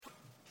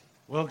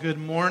Well, good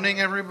morning,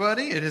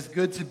 everybody. It is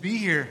good to be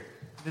here.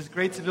 It is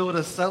great to be able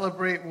to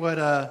celebrate what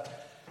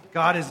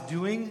God is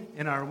doing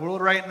in our world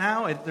right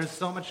now. There's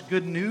so much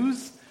good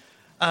news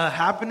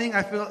happening.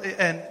 I feel,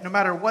 and no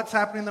matter what's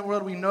happening in the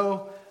world, we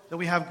know that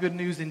we have good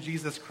news in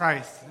Jesus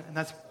Christ, and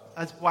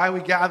that's why we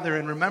gather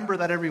and remember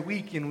that every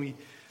week, and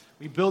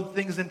we build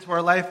things into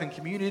our life and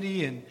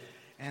community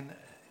and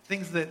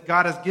things that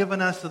God has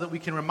given us, so that we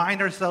can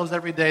remind ourselves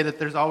every day that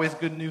there's always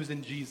good news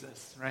in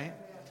Jesus, right?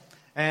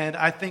 And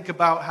I think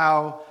about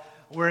how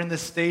we're in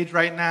this stage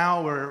right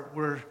now where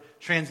we're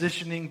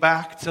transitioning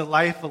back to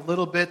life a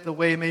little bit the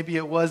way maybe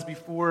it was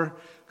before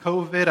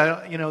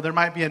COVID. There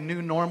might be a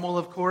new normal,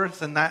 of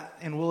course, and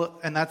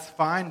that's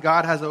fine.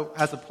 God has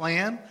a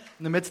plan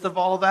in the midst of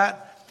all of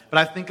that. But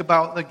I think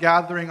about the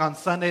gathering on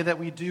Sunday that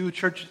we do.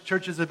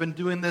 Churches have been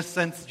doing this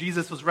since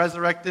Jesus was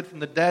resurrected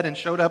from the dead and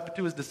showed up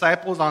to his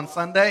disciples on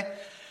Sunday.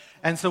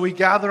 And so we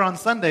gather on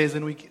Sundays,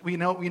 and we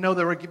know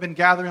that we've been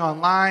gathering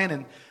online,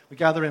 and we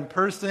gather in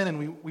person,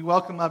 and we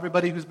welcome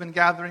everybody who's been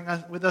gathering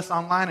with us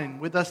online and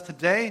with us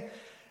today.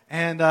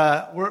 And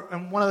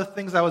one of the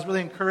things I was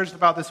really encouraged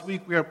about this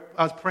week, I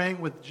was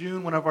praying with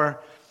June, one of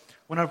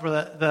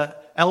the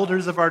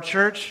elders of our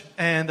church,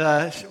 and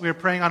we were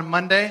praying on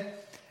Monday,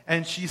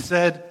 and she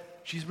said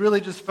she's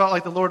really just felt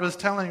like the Lord was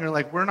telling her,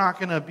 like, we're not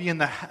going to be in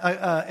the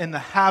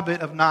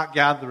habit of not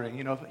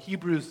gathering.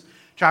 Hebrews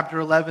chapter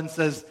 11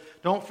 says,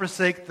 don't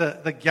forsake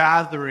the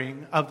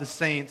gathering of the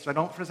saints. Or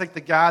don't forsake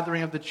the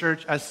gathering of the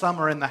church, as some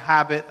are in the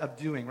habit of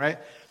doing, right?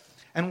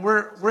 And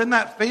we're in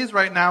that phase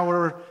right now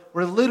where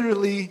we're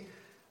literally,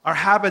 our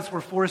habits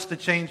were forced to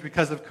change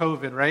because of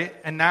COVID, right?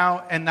 And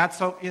that's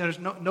so, there's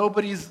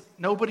nobody's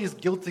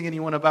guilting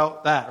anyone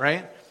about that,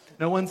 right?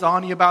 No one's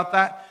on you about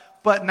that.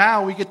 But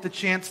now we get the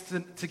chance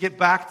to get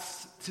back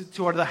to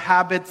the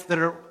habits that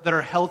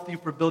are healthy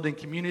for building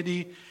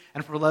community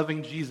and for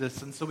loving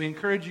Jesus. And so we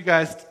encourage you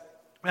guys.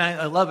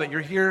 I love it.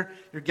 You're here,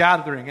 you're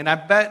gathering. And I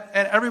bet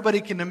everybody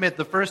can admit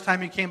the first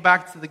time you came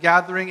back to the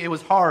gathering, it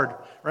was hard,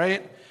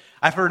 right?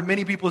 I've heard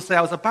many people say,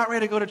 I was about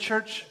ready to go to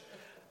church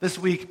this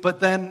week, but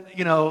then,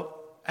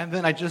 and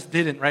then I just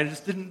didn't, right? It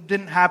just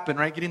didn't happen,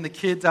 right? Getting the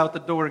kids out the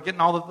door, getting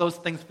all of those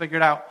things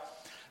figured out.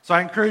 So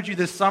I encourage you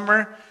this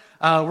summer,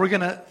 we're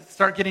going to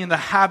start getting in the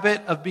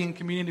habit of being in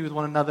community with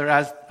one another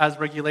as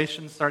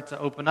regulations start to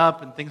open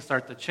up and things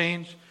start to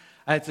change.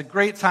 It's a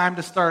great time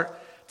to start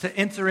to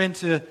enter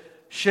into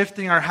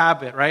shifting our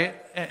habit, right?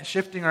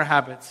 Shifting our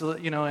habits. So,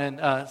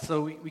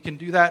 so we can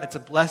do that. It's a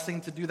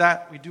blessing to do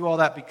that. We do all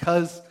that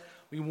because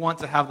we want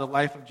to have the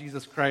life of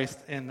Jesus Christ,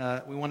 and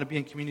we want to be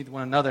in community with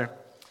one another.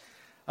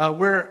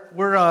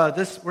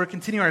 We're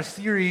continuing our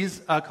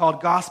series called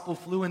Gospel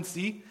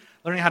Fluency,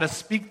 learning how to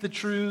speak the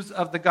truths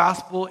of the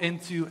gospel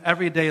into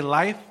everyday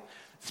life.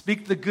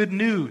 Speak the good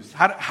news.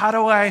 How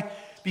do I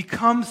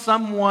become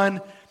someone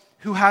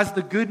who has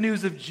the good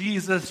news of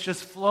Jesus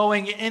just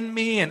flowing in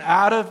me and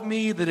out of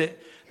me, that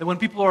when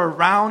people are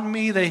around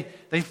me,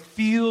 they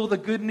feel the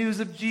good news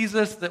of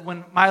Jesus, that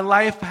when my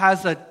life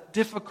has a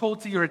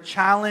difficulty or a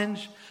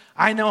challenge,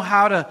 I know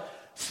how to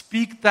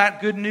speak that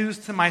good news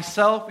to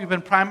myself. We've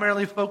been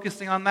primarily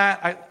focusing on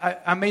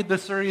that. I made the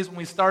series when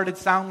we started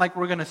sound like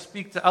we're going to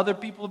speak to other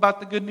people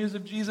about the good news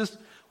of Jesus,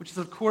 which is,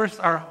 of course,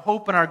 our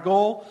hope and our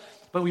goal.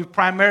 But we've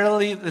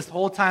primarily, this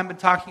whole time, been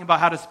talking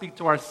about how to speak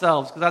to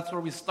ourselves, because that's where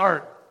we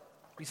start.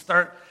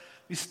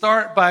 We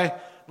start by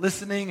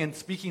listening and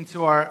speaking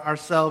to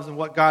ourselves and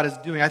what God is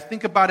doing. I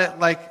think about it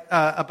like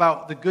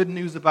about the good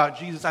news about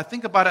Jesus. I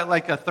think about it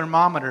like a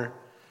thermometer.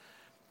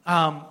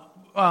 A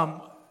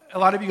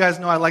lot of you guys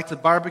know I like to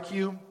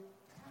barbecue.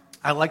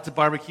 I like to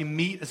barbecue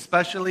meat,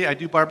 especially. I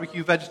do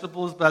barbecue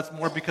vegetables, but that's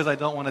more because I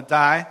don't want to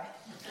die.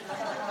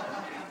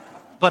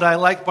 But I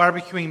like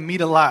barbecuing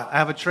meat a lot. I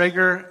have a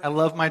Traeger. I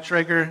love my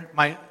Traeger.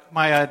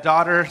 My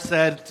daughter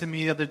said to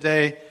me the other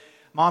day,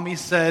 Mommy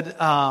said,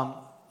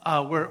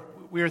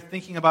 we were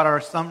thinking about our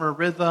summer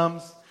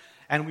rhythms,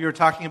 and we were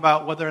talking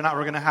about whether or not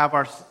we're going to have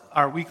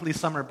our weekly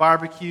summer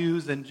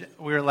barbecues, and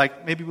we were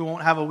like, maybe we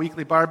won't have a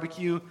weekly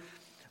barbecue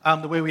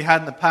the way we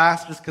had in the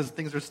past, just because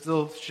things are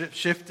still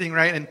shifting,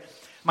 right? And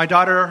my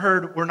daughter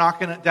heard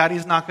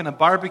Daddy's not going to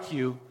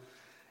barbecue,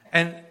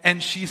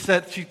 and she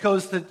said, she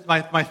goes to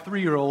my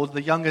 3-year-old,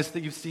 the youngest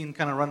that you've seen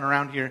kind of run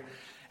around here,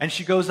 and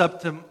she goes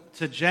up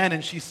to Jen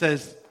and she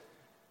says,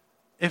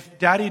 if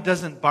Daddy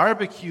doesn't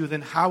barbecue,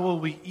 then how will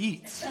we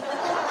eat?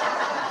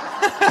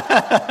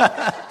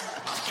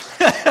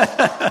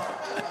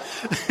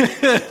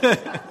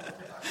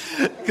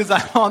 Because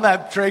I'm on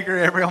that Traeger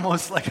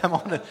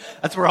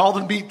that's where all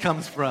the meat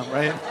comes from,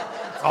 right?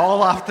 It's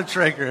all off the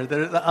Traeger.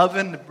 The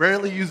oven,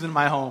 rarely used in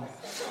my home.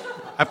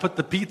 I put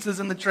the pizzas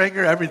in the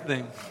Traeger,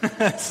 everything.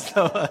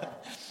 So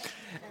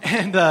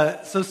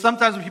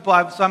sometimes when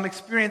I'm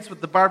experienced with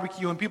the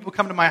barbecue, when people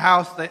come to my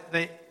house,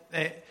 they'll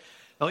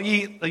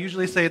eat. They'll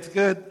usually say it's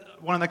good.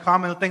 One of the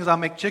common things, I'll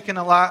make chicken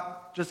a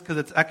lot just because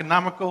it's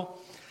economical.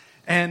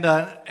 And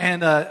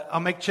I'll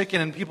make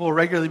chicken, and people will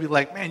regularly be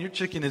like, man, your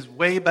chicken is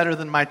way better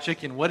than my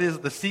chicken. What is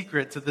the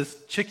secret to this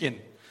chicken?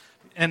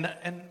 And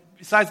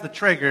besides the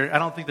Traeger, I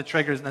don't think the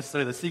Traeger is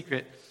necessarily the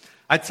secret.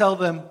 I tell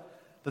them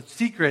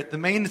the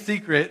main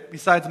secret,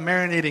 besides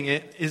marinating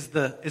it, is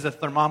a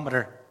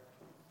thermometer.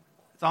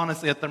 It's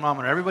honestly a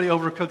thermometer. Everybody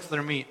overcooks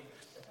their meat.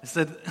 I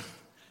said,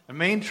 the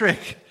main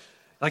trick,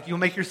 like you'll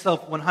make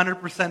yourself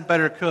 100%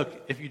 better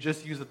cook if you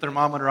just use a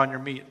thermometer on your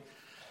meat.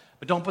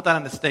 But don't put that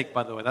on the steak,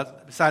 by the way. That's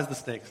besides the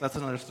steaks. That's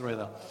another story,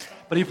 though.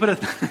 But if you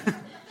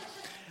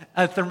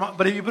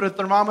put a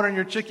thermometer in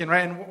your chicken,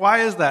 right? And why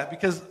is that?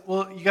 Because,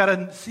 well, you got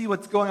to see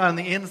what's going on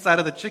the inside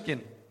of the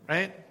chicken,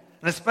 right?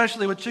 And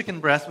especially with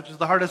chicken breast, which is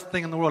the hardest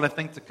thing in the world, I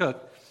think, to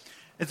cook.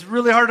 It's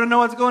really hard to know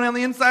what's going on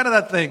the inside of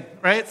that thing,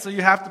 right? So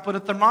you have to put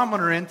a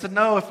thermometer in to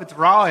know if it's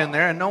raw in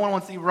there, and no one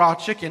wants to eat raw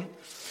chicken.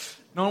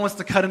 No one wants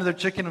to cut into their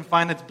chicken and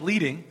find it's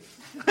bleeding.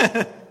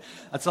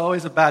 That's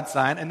always a bad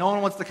sign. And no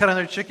one wants to cut into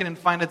their chicken and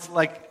find it's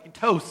like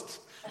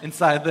toast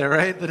inside there,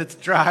 right? That it's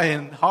dry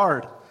and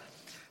hard.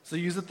 So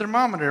use a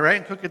thermometer, right?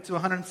 And cook it to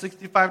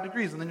 165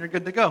 degrees, and then you're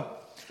good to go.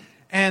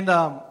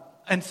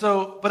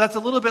 But that's a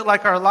little bit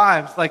like our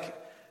lives. Like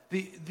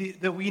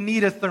that we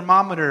need a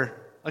thermometer.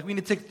 Like we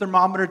need to take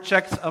thermometer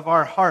checks of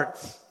our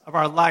hearts, of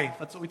our life.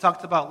 That's what we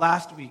talked about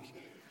last week.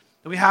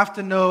 That we have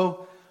to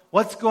know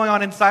what's going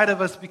on inside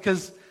of us,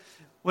 because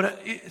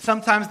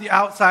sometimes the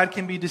outside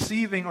can be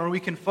deceiving, or we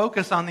can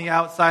focus on the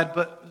outside,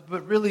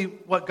 but really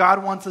what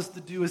God wants us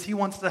to do is He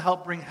wants to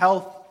help bring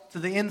health to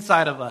the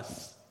inside of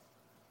us.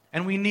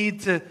 And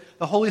the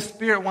Holy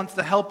Spirit wants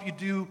to help you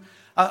do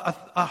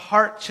a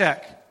heart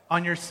check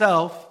on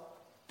yourself,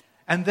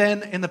 and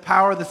then in the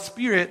power of the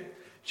Spirit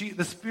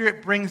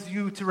brings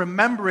you to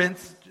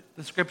remembrance,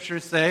 the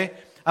scriptures say,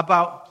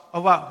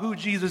 about who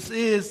Jesus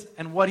is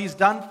and what He's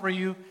done for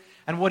you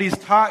and what He's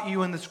taught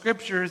you in the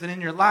scriptures and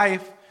in your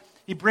life.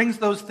 He brings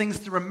those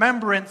things to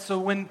remembrance, so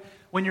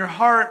when your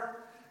heart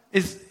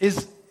is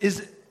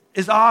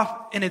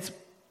off and it's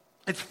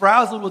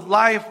frazzled with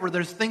life, or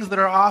there's things that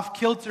are off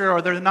kilter,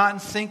 or they're not in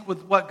sync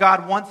with what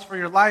God wants for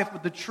your life,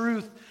 with the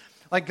truth,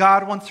 like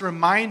God wants to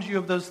remind you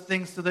of those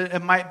things so that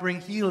it might bring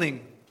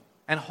healing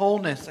and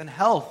wholeness and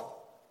health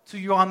to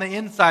you on the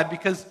inside,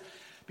 because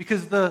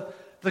the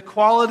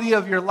quality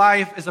of your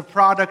life is a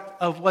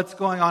product of what's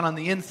going on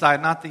the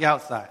inside, not the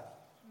outside.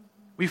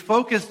 We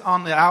focus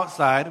on the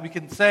outside. We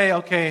can say,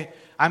 okay,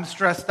 I'm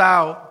stressed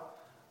out,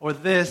 or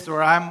this,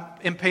 or I'm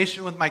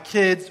impatient with my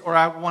kids, or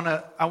I want,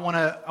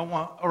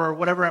 or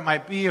whatever it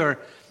might be, or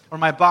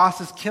my boss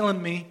is killing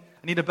me.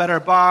 I need a better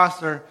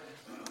boss, or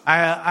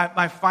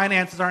my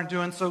finances aren't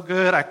doing so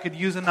good. I could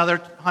use another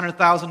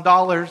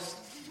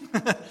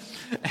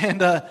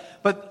 $100,000.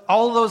 But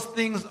all of those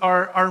things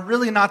are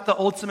really not the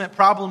ultimate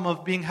problem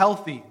of being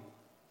healthy.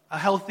 A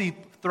healthy,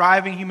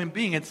 thriving human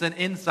being, it's an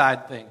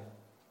inside thing.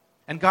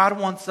 And God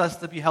wants us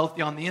to be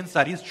healthy on the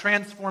inside. He's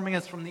transforming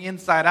us from the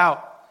inside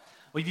out.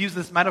 We've used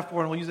this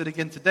metaphor, and we'll use it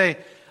again today,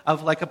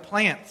 of like a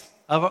plant,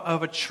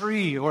 of a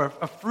tree, or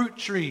a fruit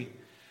tree.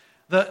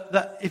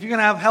 If you're going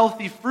to have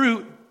healthy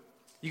fruit,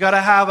 you got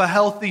to have a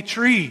healthy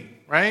tree,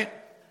 right?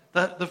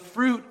 The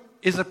fruit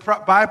is a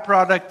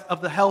byproduct of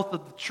the health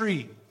of the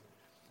tree.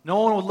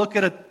 No one would look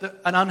at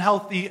an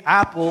unhealthy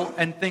apple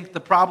and think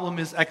the problem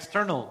is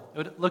external.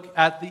 They would look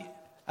at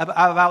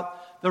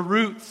about the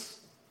roots.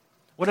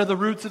 What are the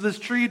roots of this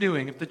tree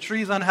doing? If the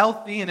tree is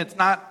unhealthy and it's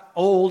not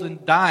old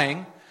and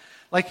dying,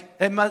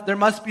 there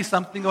must be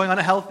something going on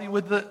unhealthy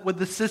with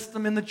the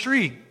system in the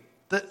tree,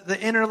 the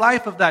inner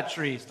life of that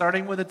tree,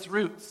 starting with its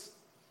roots.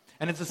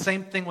 And it's the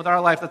same thing with our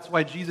life. That's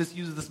why Jesus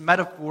uses this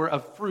metaphor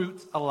of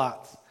fruits a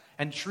lot,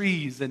 and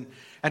trees and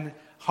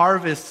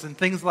harvests and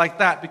things like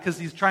that, because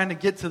He's trying to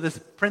get to this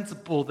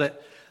principle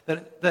that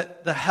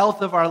the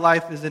health of our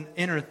life is an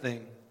inner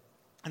thing.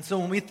 And so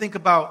when we think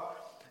about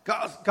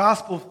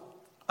gospel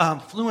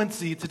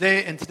fluency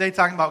today, and today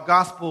talking about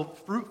gospel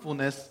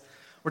fruitfulness,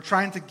 we're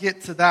trying to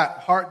get to that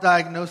heart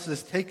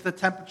diagnosis, take the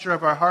temperature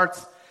of our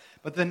hearts,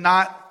 but then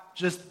not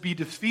just be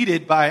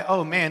defeated by,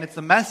 oh man, it's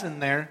a mess in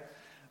there,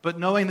 but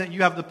knowing that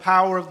you have the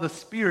power of the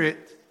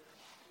Spirit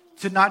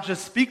to not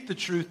just speak the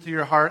truth to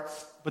your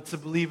hearts, but to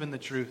believe in the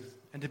truth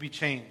and to be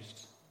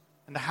changed,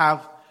 and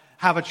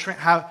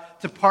to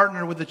to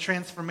partner with the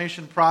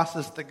transformation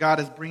process that God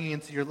is bringing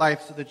into your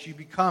life, so that you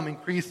become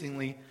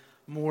increasingly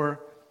more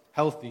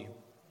healthy.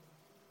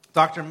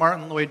 Dr.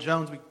 Martin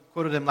Lloyd-Jones, we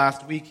quoted him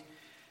last week.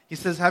 He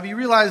says, "Have you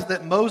realized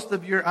that most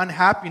of your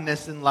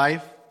unhappiness in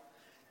life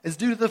is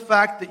due to the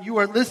fact that you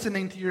are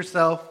listening to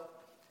yourself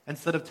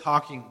instead of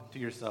talking to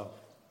yourself?"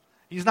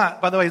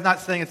 By the way, he's not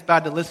saying it's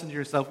bad to listen to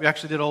yourself. We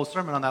actually did a whole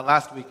sermon on that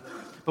last week.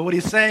 But what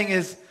he's saying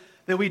is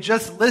that we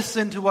just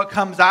listen to what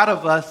comes out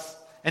of us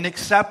and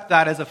accept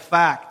that as a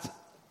fact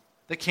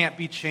that can't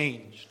be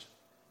changed.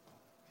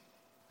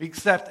 We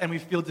accept and we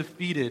feel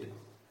defeated.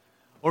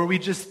 Or we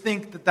just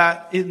think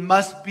that it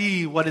must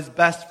be what is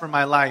best for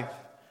my life.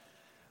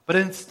 But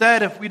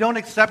instead, if we don't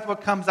accept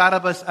what comes out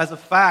of us as a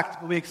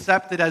fact, but we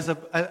accept it as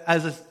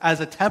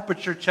a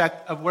temperature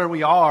check of where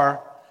we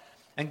are,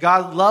 and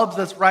God loves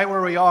us right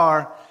where we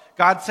are.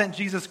 God sent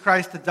Jesus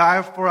Christ to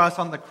die for us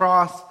on the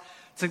cross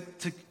so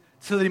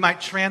that He might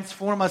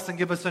transform us and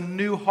give us a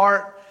new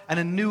heart and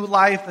a new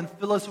life and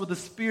fill us with the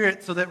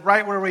Spirit so that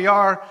right where we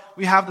are,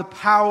 we have the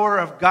power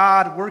of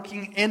God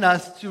working in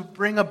us to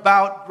bring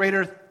about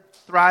greater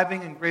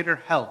thriving and greater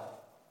health.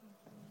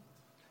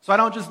 So I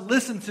don't just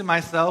listen to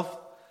myself,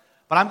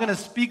 but I'm going to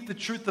speak the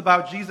truth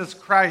about Jesus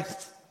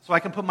Christ so I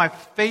can put my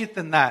faith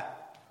in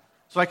that,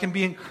 so I can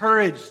be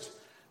encouraged,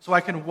 so I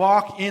can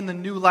walk in the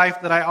new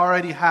life that I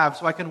already have,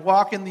 so I can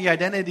walk in the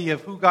identity of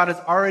who God has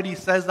already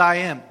says I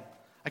am.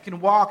 I can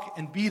walk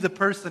and be the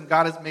person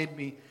God has made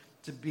me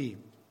to be.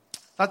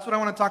 That's what I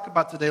want to talk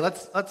about today.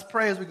 Let's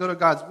pray as we go to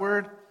God's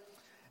Word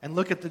and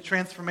look at the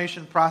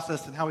transformation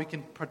process and how we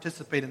can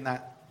participate in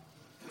that.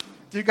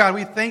 Dear God,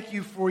 we thank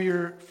you for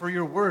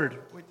your Word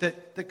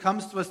that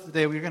comes to us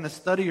today. We're going to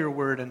study your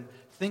Word and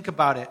think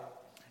about it,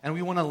 and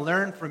we want to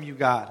learn from you,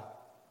 God.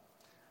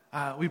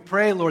 We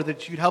pray, Lord,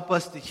 that you'd help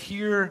us to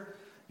hear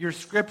your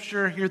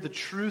Scripture, hear the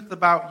truth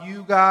about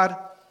you, God,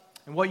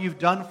 and what you've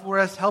done for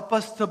us. Help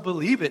us to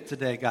believe it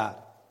today, God.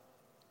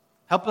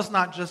 Help us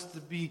not just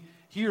to be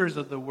hearers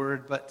of the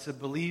Word, but to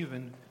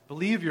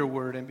believe your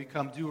Word and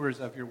become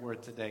doers of your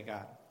Word today,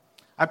 God.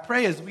 I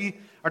pray as we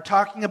are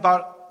talking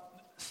about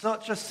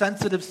such a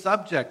sensitive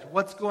subject,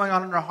 what's going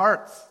on in our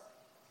hearts,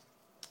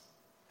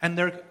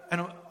 and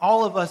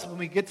all of us, when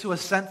we get to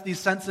these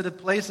sensitive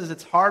places,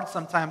 it's hard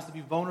sometimes to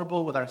be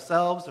vulnerable with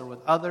ourselves or with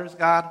others,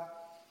 God.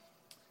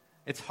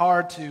 It's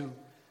hard to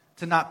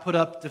not put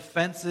up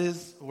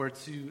defenses or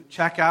to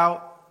check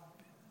out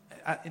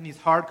in these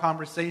hard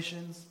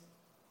conversations.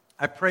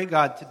 I pray,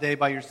 God, today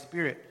by your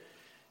Spirit,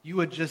 you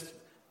would just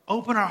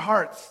open our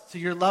hearts to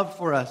your love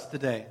for us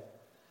today.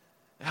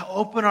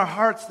 Open our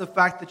hearts to the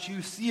fact that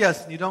you see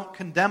us and you don't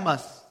condemn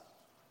us,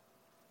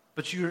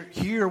 but you're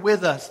here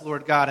with us,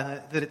 Lord God,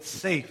 and that it's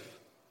safe.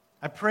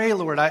 I pray,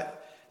 Lord,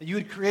 that you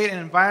would create an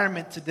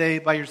environment today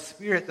by your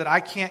Spirit that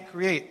I can't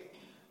create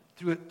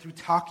through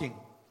talking.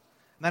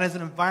 And that is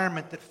an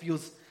environment that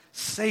feels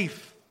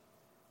safe,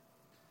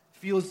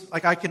 feels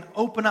like I can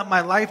open up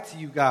my life to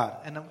you, God.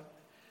 And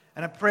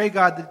I pray,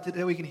 God, that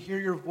today we can hear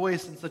your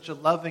voice in such a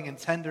loving and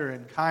tender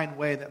and kind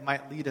way that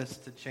might lead us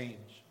to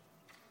change,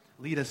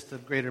 lead us to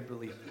greater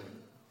belief, Lord.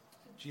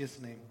 In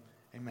Jesus' name,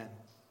 amen.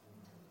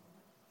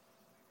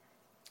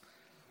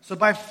 So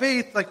by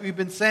faith, like we've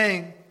been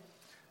saying,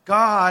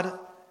 God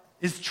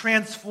is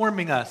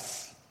transforming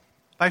us.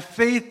 By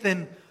faith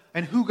in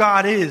who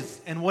God is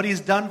and what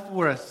he's done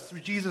for us through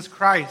Jesus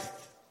Christ.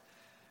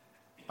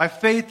 By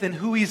faith in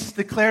who he's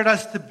declared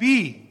us to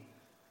be,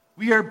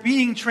 we are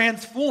being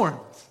transformed.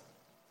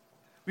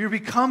 We are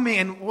becoming,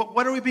 and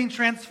what are we being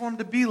transformed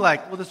to be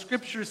like? Well, the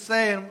scriptures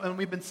say, and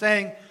we've been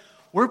saying,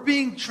 we're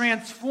being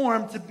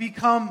transformed to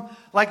become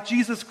like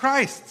Jesus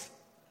Christ.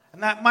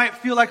 And that might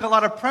feel like a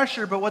lot of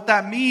pressure, but what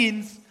that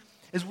means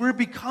is we're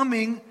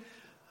becoming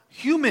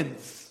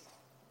humans.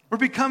 We're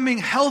becoming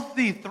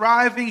healthy,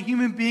 thriving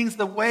human beings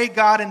the way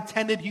God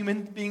intended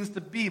human beings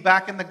to be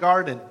back in the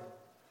garden.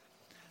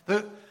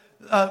 The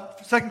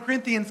 2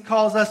 Corinthians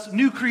calls us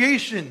new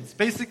creations,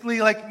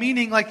 basically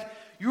meaning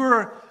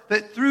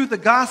that through the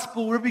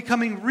gospel we're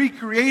becoming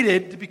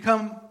recreated to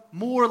become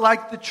more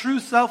like the true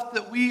self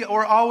that we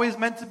are always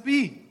meant to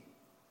be.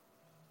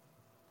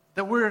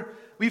 That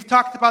we've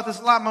talked about this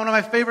a lot. One of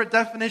my favorite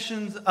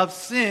definitions of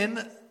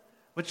sin,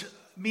 which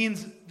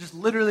means just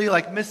literally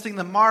like missing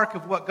the mark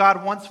of what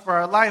God wants for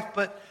our life,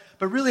 but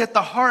really at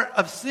the heart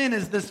of sin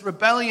is this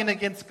rebellion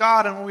against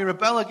God, and when we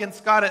rebel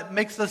against God,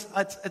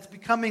 it's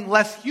becoming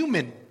less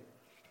human.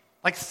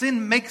 Like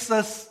sin makes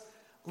us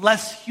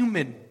less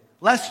human,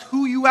 less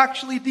who you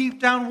actually deep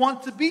down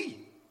want to be.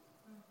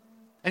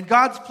 And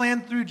God's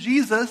plan through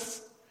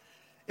Jesus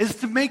is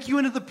to make you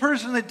into the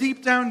person that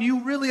deep down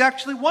you really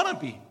actually want to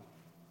be.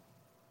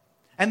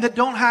 And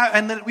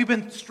that we've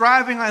been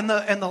striving, and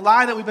the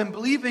lie that we've been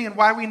believing, and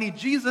why we need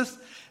Jesus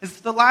is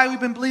the lie we've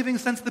been believing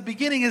since the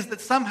beginning, is that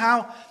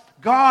somehow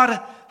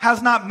God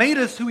has not made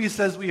us who he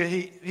says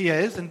he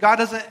is, and God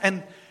doesn't,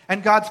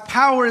 and God's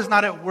power is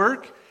not at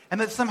work,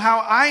 and that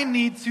somehow I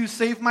need to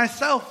save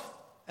myself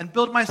and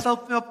build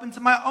myself up into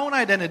my own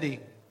identity.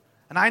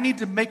 And I need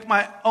to make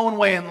my own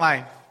way in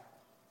life.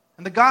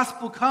 And the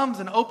gospel comes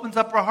and opens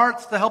up our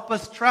hearts to help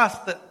us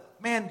trust that,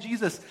 man,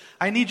 Jesus,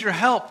 I need your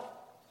help.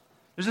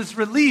 There's this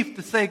relief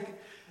to say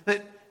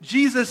that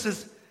Jesus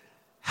is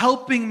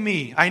helping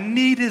me. I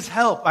need his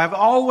help. I've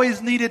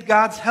always needed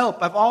God's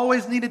help. I've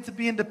always needed to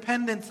be in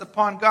dependence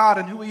upon God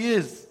and who he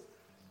is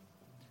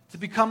to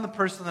become the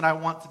person that I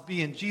want to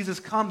be. And Jesus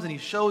comes and he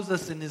shows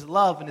us in his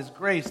love and his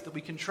grace that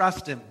we can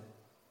trust him.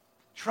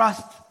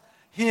 Trust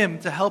him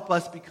to help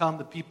us become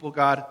the people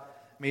God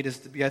made us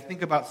to be. I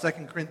think about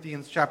 2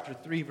 Corinthians chapter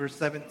 3, verse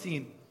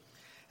 17.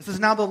 It says,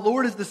 "Now the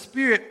Lord is the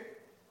Spirit,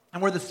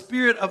 and where the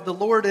Spirit of the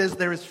Lord is,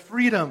 there is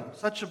freedom."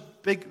 Such a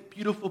big,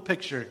 beautiful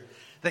picture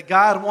that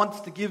God wants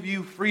to give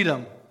you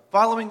freedom.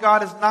 Following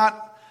God is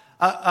not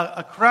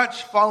a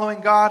crutch. Following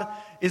God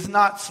is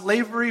not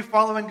slavery.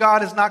 Following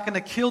God is not going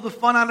to kill the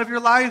fun out of your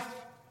life.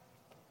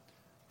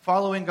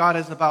 Following God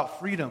is about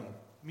freedom,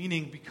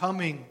 meaning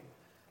becoming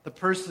the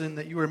person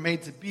that you were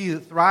made to be,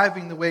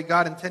 thriving the way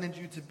God intended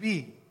you to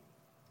be.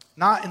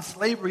 not in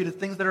slavery to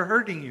things that are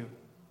hurting you.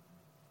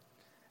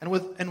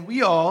 And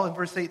we all, in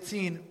verse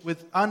 18,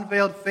 with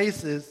unveiled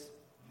faces,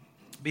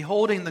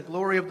 beholding the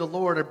glory of the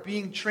Lord, are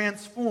being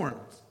transformed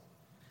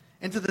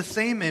into the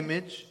same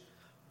image,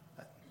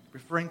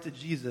 referring to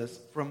Jesus,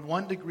 from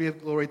one degree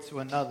of glory to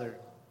another.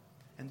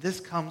 And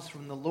this comes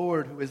from the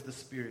Lord who is the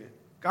Spirit.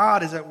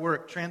 God is at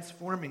work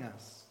transforming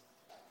us.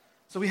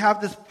 So we have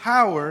this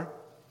power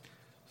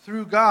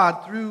through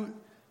God, through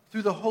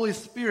the Holy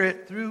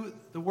Spirit, through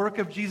the work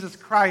of Jesus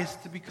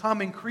Christ, to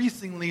become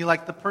increasingly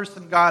like the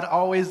person God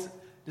always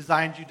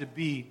designed you to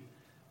be,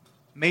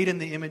 made in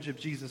the image of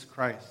Jesus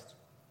Christ.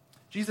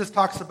 Jesus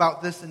talks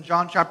about this in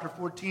John chapter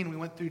 14. We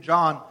went through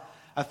John.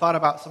 I thought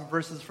about some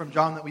verses from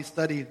John that we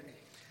studied.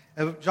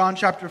 John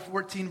chapter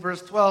 14,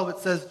 verse 12, it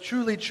says,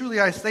 "Truly, truly,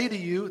 I say to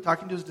you,"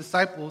 talking to his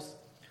disciples,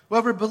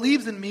 "whoever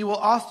believes in me will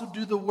also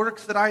do the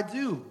works that I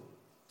do."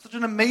 Such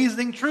an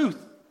amazing truth.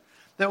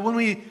 That when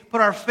we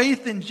put our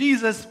faith in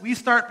Jesus, we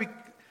start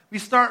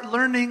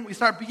learning, we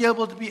start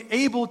being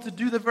able to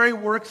do the very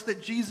works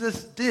that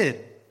Jesus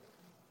did.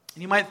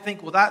 And you might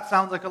think, well, that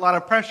sounds like a lot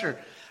of pressure.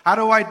 How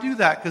do I do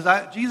that?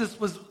 Because Jesus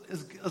was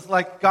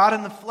like God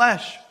in the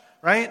flesh,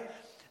 right?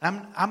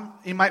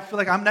 You might feel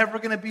like I'm never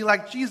going to be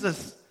like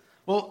Jesus.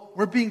 Well,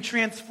 we're being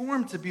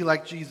transformed to be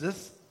like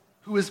Jesus,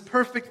 who is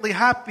perfectly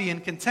happy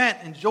and content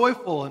and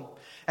joyful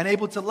and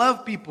able to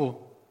love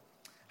people.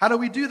 How do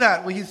we do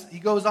that? Well, he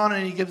goes on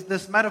and he gives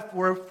this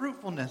metaphor of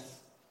fruitfulness.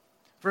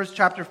 Verse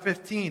chapter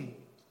 15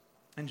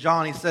 in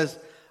John, he says,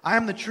 "I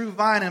am the true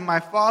vine and my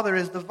Father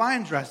is the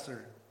vine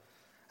dresser."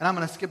 And I'm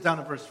going to skip down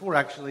to verse 4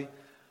 actually.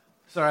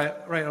 Sorry,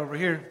 right over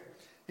here.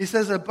 He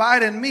says,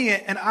 "Abide in me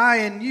and I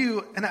in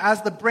you, and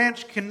as the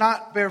branch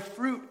cannot bear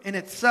fruit in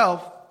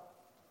itself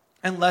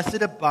unless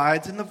it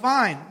abides in the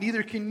vine,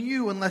 neither can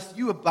you unless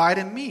you abide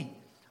in me.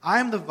 I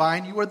am the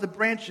vine, you are the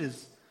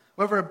branches.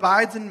 Whoever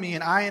abides in me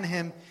and I in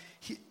him,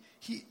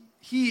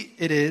 he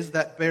it is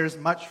that bears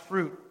much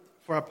fruit,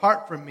 for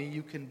apart from me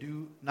you can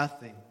do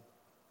nothing."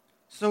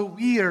 So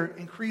we are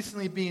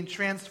increasingly being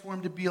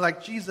transformed to be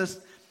like Jesus.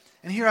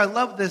 And here I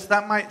love this.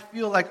 That might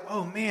feel like,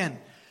 oh man,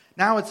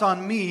 now it's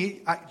on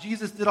me.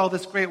 Jesus did all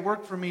this great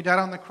work for me, died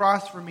on the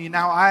cross for me.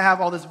 Now I have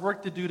all this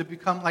work to do to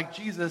become like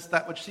Jesus,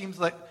 that which seems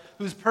like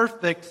who's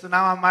perfect. So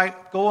now my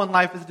goal in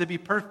life is to be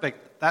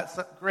perfect. That's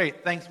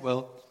great. Thanks,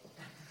 Will.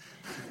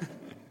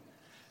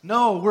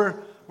 No,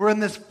 we're in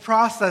this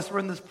process. We're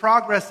in this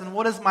progress. And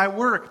what is my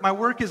work? My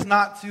work is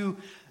not to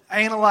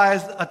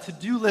analyze a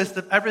to-do list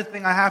of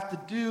everything I have to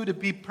do to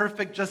be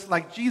perfect just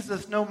like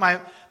Jesus. No,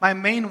 my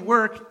main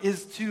work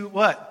is to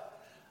what?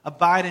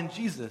 Abide in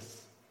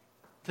Jesus.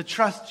 To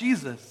trust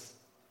Jesus.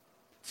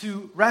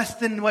 To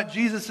rest in what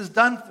Jesus has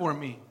done for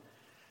me.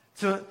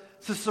 To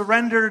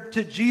surrender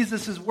to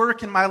Jesus'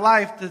 work in my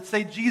life. To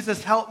say,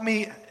 Jesus, help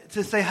me.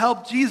 To say,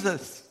 help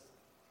Jesus.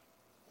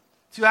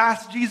 To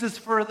ask Jesus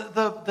for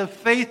the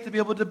faith to be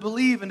able to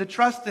believe and to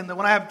trust Him. That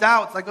when I have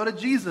doubts, I go to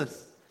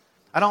Jesus.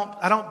 I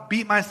don't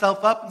beat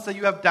myself up and say,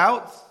 you have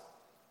doubts?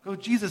 Go,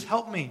 Jesus,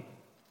 help me.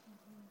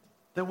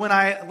 That when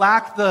I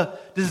lack the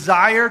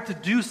desire to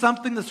do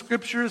something the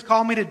Scriptures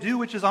call me to do,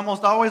 which is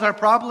almost always our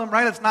problem,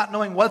 right? It's not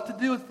knowing what to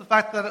do. It's the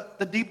fact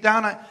that deep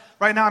down,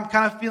 right now, I'm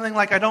kind of feeling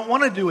like I don't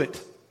want to do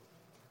it.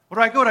 Where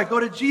do I go? I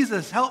go to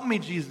Jesus. Help me,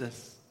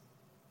 Jesus,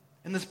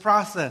 in this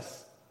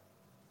process.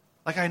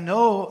 Like I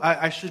know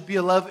I should be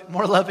a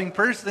more loving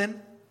person,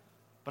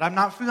 but I'm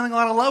not feeling a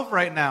lot of love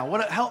right now.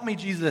 Help me,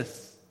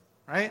 Jesus,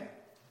 right?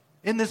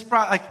 In this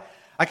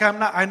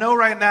I know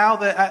right now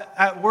that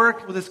at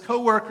work with this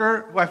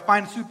coworker who I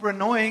find super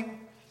annoying,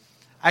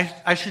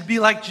 I should be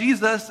like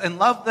Jesus and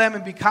love them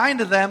and be kind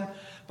to them,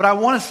 but I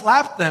want to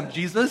slap them,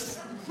 Jesus.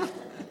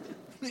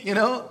 You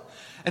know?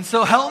 And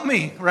so help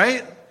me,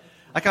 right?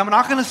 Like I'm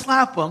not going to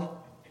slap them,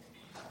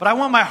 but I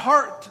want my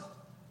heart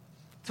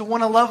to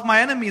want to love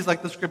my enemies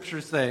like the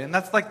Scriptures say. And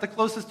that's like the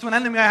closest to an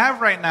enemy I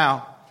have right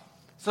now.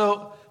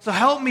 So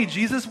help me,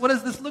 Jesus. What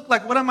does this look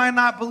like? What am I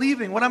not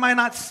believing? What am I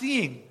not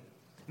seeing?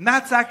 And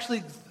that's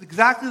actually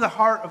exactly the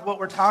heart of what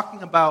we're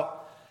talking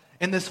about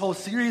in this whole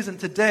series and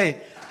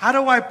today. How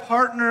do I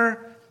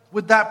partner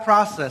with that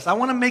process? I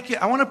want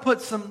to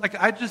put some,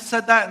 like I just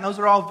said that, and those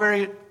are all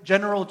very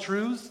general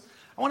truths.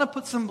 I want to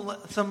put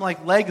some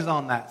like legs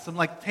on that, some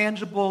like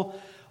tangible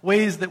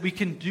ways that we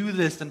can do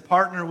this and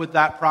partner with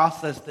that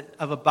process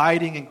of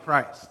abiding in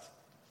Christ.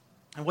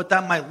 And what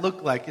that might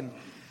look like. And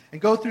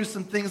go through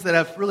some things that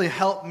have really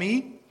helped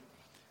me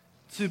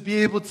to be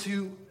able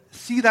to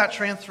see that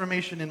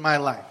transformation in my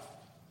life.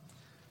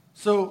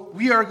 So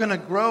we are going to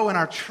grow in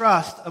our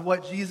trust of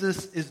what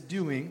Jesus is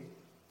doing.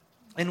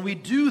 And we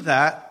do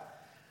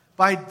that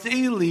by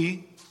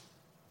daily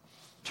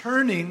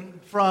turning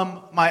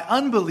from my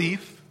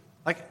unbelief,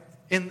 like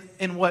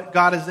in what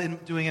God is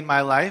doing in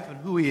my life and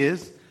who He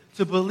is,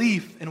 to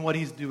belief in what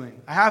He's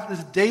doing. I have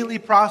this daily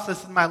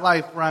process in my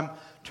life where I'm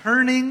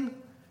turning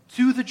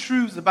to the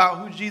truths about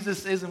who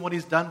Jesus is and what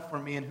He's done for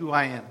me and who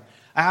I am.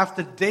 I have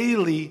to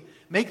daily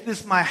make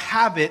this my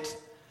habit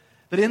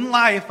that in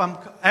life,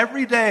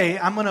 every day,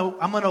 I'm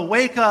gonna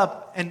wake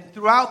up and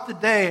throughout the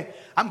day,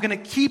 I'm gonna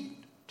keep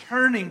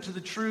turning to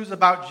the truths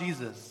about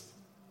Jesus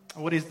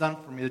and what he's done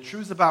for me, the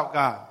truths about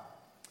God.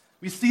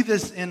 We see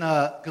this in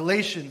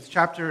Galatians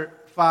chapter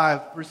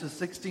 5, verses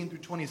 16 through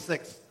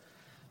 26,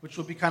 which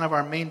will be kind of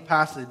our main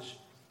passage.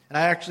 And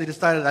I actually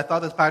decided, I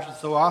thought this passage was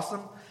so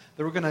awesome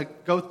that we're going to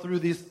go through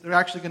these. They're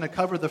actually going to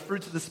cover the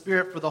fruits of the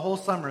Spirit for the whole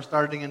summer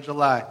starting in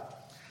July.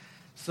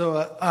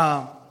 So,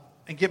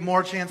 and get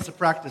more chance to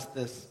practice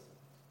this.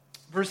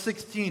 Verse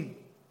 16,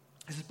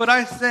 it says, "But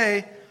I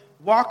say,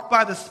 walk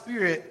by the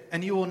Spirit,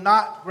 and you will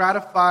not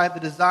gratify the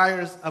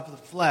desires of the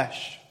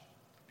flesh."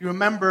 If you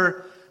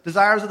remember,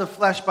 desires of the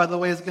flesh, by the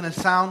way, is going to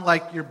sound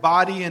like your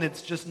body and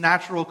it's just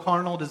natural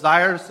carnal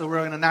desires. So we're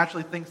going to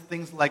naturally think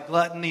things like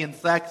gluttony and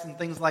sex and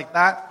things like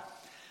that.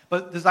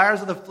 But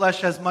desires of the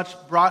flesh is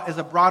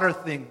a broader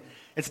thing.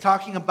 It's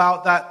talking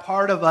about that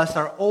part of us,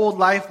 our old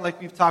life, like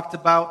we've talked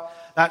about.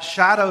 That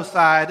shadow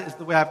side is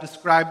the way I've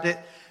described it,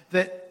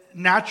 that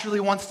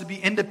naturally wants to be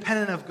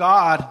independent of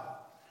God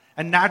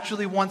and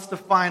naturally wants to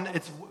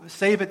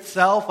save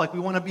itself. Like we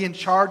want to be in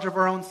charge of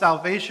our own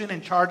salvation,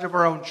 in charge of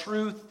our own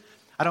truth.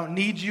 I don't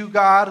need you,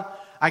 God.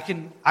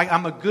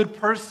 I'm a good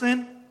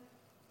person.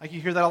 Like you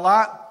hear that a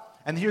lot.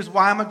 And here's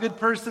why I'm a good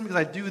person, because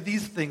I do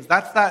these things.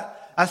 That's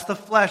the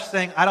flesh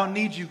saying, I don't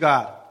need you,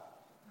 God.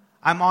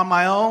 I'm on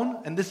my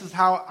own, and this is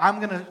how I'm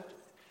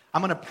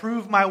going to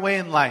prove my way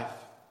in life.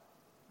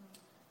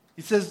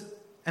 He says,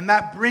 and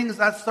that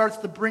starts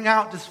to bring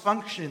out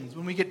dysfunctions.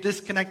 When we get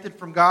disconnected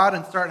from God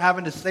and start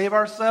having to save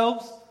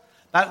ourselves,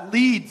 that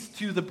leads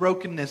to the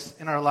brokenness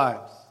in our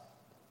lives.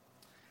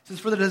 It says,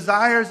 for the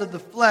desires of the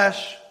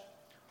flesh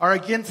are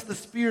against the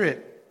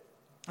Spirit,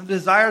 and the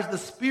desires of the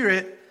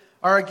Spirit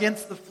are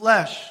against the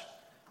flesh,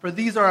 for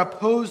these are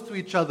opposed to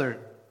each other.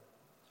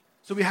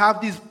 So we have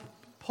these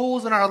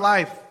poles in our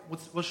life.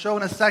 We'll show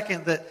in a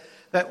second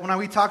that when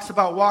we talks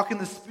about walking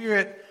the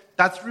Spirit,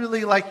 that's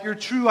really like your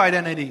true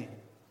identity.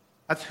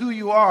 That's who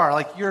you are.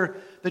 Like you're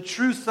the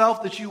true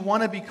self that you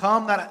want to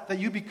become, that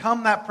you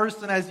become that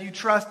person as you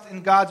trust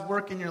in God's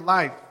work in your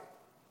life.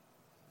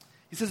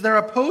 He says they're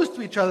opposed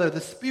to each other.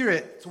 The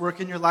Spirit's work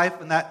in your life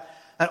and that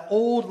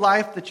old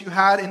life that you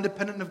had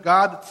independent of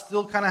God that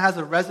still kind of has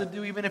a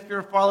residue, even if you're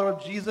a follower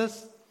of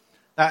Jesus.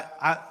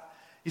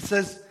 He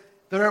says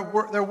they're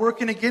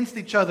working against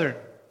each other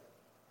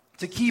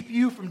to keep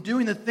you from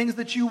doing the things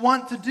that you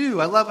want to do.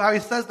 I love how he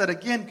says that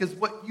again, because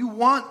what you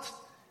want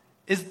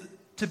is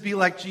to be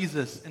like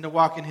Jesus and to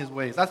walk in his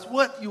ways. That's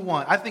what you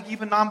want. I think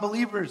even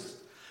non-believers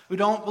who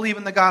don't believe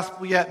in the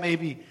gospel yet,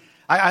 maybe,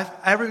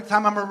 every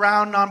time I'm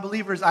around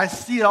non-believers, I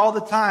see it all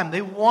the time.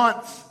 They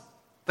want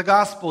the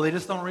gospel. They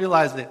just don't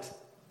realize it.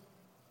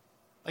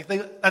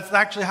 That's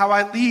actually how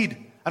I lead.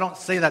 I don't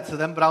say that to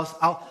them, but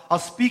I'll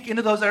speak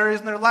into those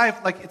areas in their life.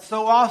 Like, it's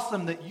so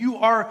awesome that you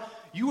are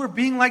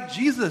being like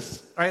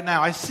Jesus right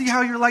now. I see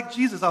how you're like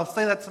Jesus. I'll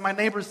say that to my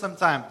neighbors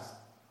sometimes.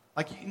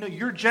 Like,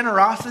 your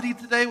generosity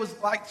today was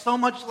like so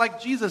much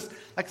like Jesus.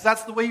 Like,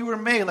 that's the way you were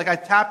made. Like, I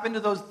tap into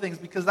those things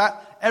because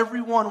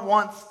everyone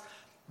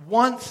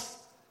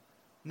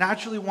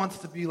naturally wants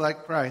to be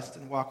like Christ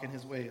and walk in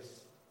his ways.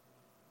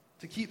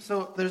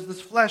 So there's this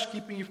flesh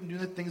keeping you from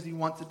doing the things you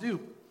want to do.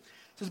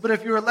 It says, but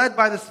if you are led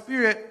by the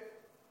Spirit,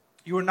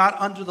 you are not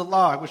under the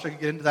law. I wish I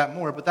could get into that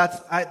more, but that's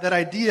that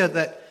idea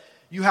that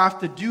you have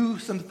to do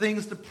some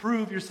things to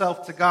prove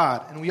yourself to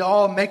God. And we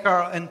all make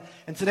and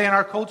today in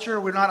our culture,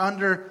 we're not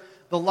under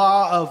the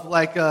law of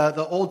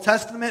the Old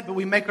Testament, but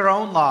we make our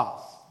own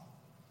laws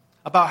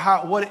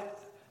about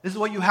this is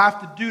what you have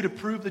to do to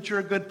prove that you're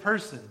a good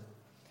person.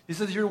 He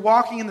says you're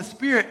walking in the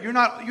Spirit. You're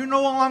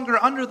no longer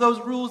under those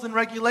rules and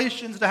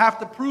regulations to have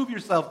to prove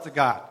yourself to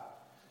God.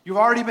 You've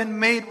already been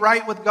made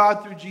right with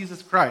God through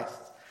Jesus Christ.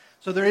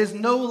 So there is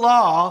no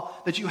law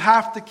that you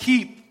have to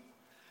keep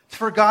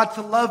for God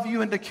to love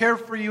you and to care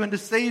for you and to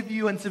save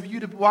you and for you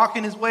to walk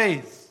in his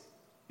ways.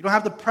 You don't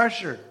have the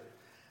pressure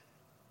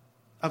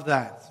of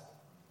that.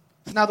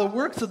 So now the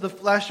works of the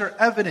flesh are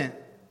evident.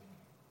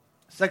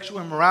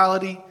 Sexual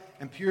immorality,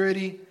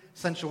 impurity,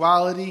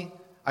 sensuality,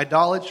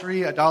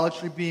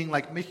 idolatry being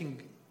like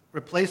making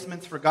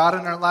replacements for God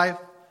in our life,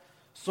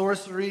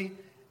 sorcery,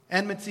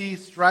 enmity,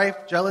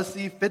 strife,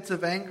 jealousy, fits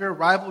of anger,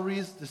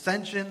 rivalries,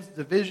 dissensions,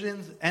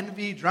 divisions,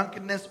 envy,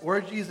 drunkenness,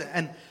 orgies,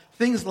 and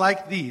things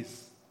like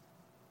these.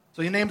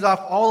 So he names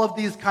off all of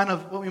these kind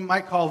of what we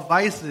might call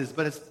vices,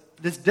 but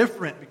it's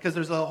different because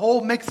there's a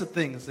whole mix of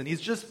things. And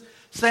he's just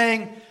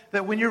saying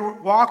that when you're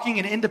walking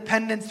in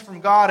independence from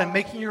God and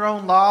making your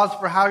own laws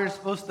for how you're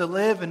supposed to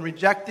live and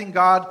rejecting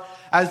God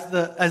as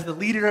the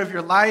leader of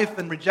your life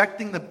and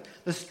rejecting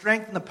the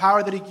strength and the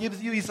power that he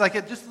gives you, he's like,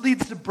 it just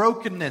leads to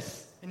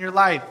brokenness in your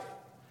life.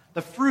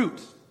 The fruit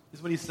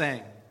is what he's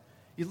saying.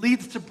 It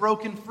leads to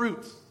broken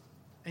fruit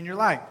in your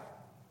life.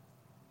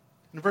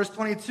 In verse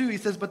 22, he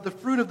says, but the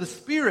fruit of the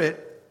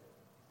Spirit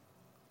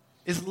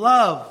is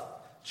love,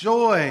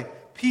 joy,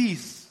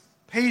 peace,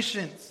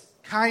 patience,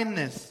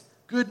 kindness,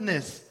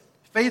 goodness,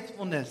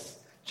 faithfulness,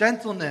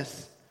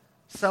 gentleness,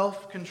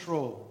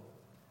 self-control.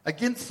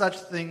 Against such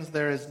things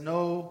there is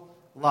no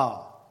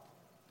law.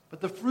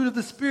 But the fruit of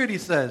the Spirit, he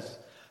says,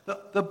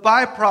 the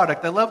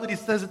byproduct. I love that he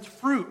says it's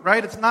fruit,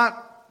 right? It's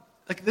not,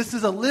 like this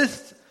is a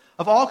list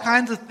of all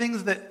kinds of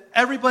things that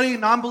everybody,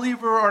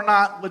 non-believer or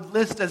not, would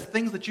list as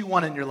things that you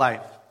want in your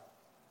life.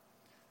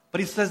 But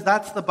he says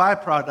that's the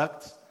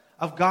byproduct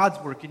of God's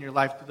work in your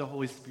life through the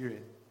Holy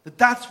Spirit.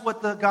 That's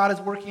what God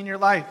is working in your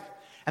life.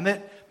 And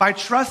that by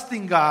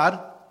trusting God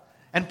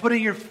and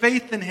putting your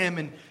faith in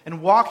Him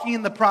and walking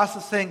in the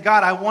process saying,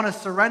 God, I want to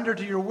surrender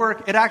to your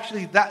work, it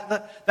actually,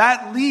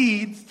 that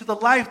leads to the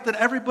life that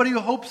everybody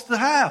hopes to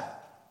have.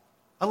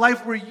 A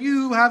life where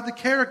you have the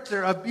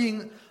character of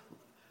being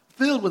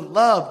filled with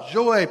love,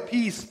 joy,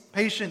 peace,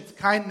 patience,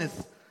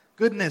 kindness,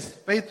 goodness,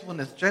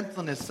 faithfulness,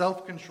 gentleness,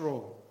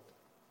 self-control.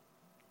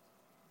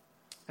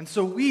 And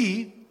so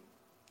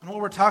and what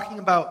we're talking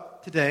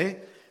about today,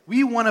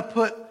 we want to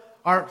put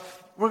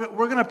we're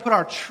going to put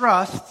our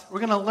trust, we're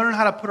going to learn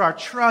how to put our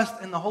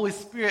trust in the Holy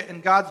Spirit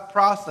and God's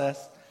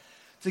process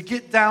to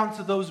get down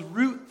to those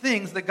root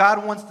things that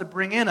God wants to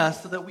bring in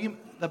us so that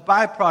the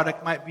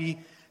byproduct might be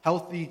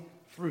healthy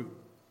fruit.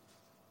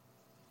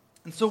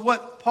 And so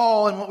what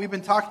Paul and what we've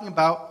been talking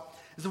about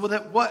is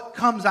that what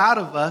comes out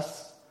of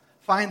us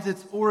finds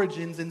its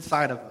origins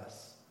inside of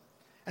us.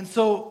 And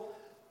so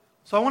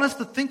I want us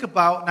to think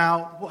about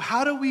now,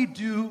 how do we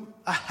do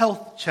a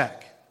health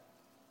check?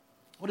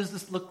 What does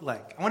this look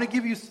like? I want to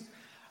give you,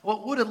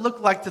 what would it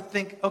look like to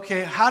think,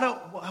 okay,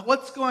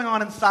 what's going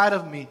on inside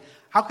of me?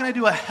 How can I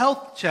do a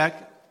health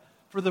check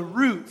for the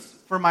roots,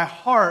 for my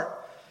heart,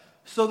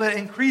 so that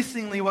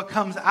increasingly what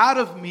comes out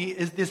of me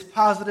is this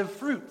positive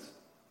fruit?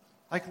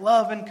 Like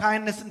love and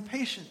kindness and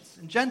patience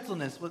and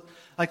gentleness,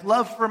 like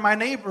love for my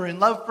neighbor and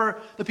love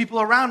for the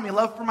people around me,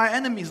 love for my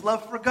enemies,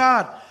 love for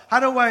God. How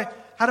do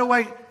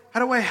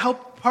I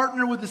help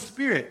partner with the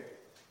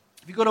Spirit?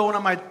 If you go to one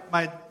of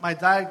my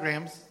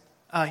diagrams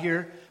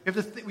here,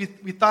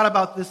 we thought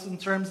about this in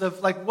terms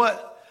of like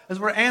as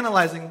we're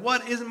analyzing,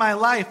 what is my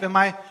life? Am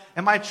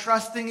I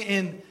trusting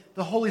in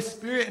the Holy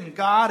Spirit and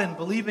God and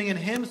believing in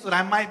Him so that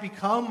I might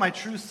become my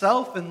true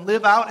self and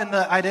live out in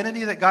the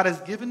identity that God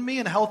has given me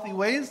in healthy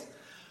ways?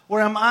 Or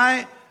am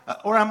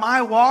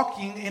I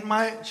walking in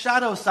my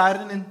shadow side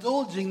and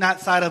indulging that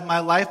side of my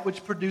life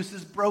which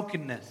produces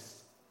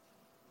brokenness?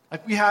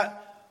 Like we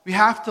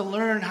have to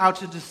learn how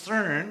to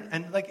discern,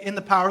 and like in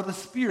the power of the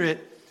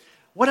Spirit,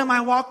 what am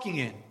I walking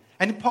in?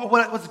 And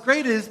what's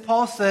great is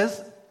Paul says,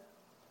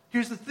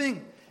 here's the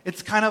thing,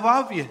 it's kind of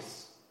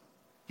obvious.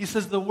 He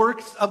says the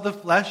works of the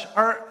flesh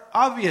are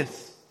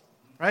obvious,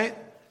 right?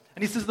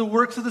 And he says the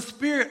works of the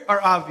Spirit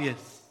are obvious.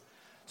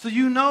 So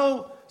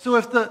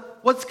if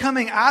what's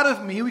coming out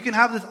of me, we can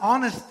have this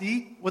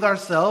honesty with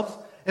ourselves.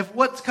 If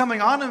what's coming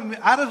out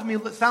of me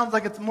sounds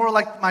like it's more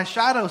like my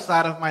shadow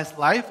side of my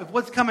life, if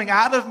what's coming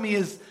out of me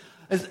is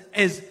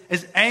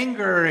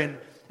anger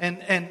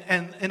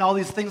and all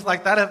these things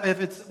like that,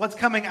 if it's what's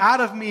coming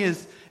out of me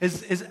is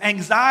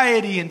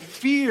anxiety and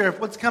fear, if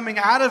what's coming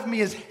out of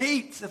me is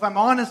hate, if I'm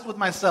honest with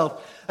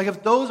myself, like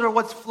if those are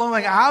what's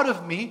flowing out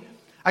of me,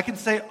 I can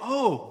say,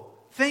 oh,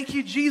 thank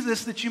you,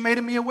 Jesus, that you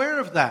made me aware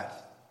of that.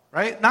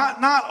 Right? Not,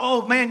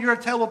 oh man, you're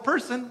a terrible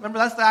person. Remember,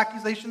 that's the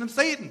accusation of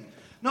Satan.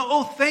 No,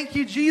 oh, thank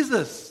you,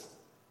 Jesus.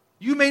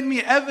 You made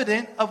me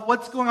evident of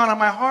what's going on in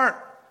my heart.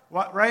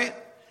 Right?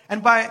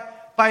 And by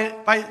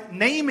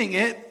naming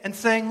it and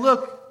saying,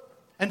 look,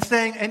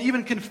 and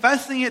even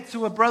confessing it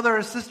to a brother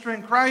or sister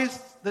in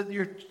Christ that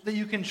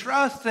you can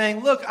trust, saying,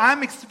 look,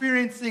 I'm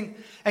experiencing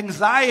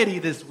anxiety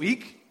this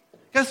week.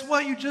 Guess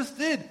what you just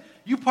did?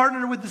 You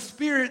partnered with the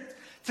Spirit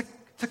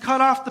to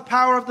cut off the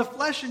power of the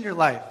flesh in your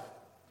life.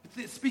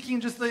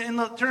 Speaking just in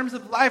the terms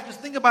of life, just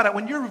think about it.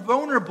 When you're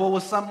vulnerable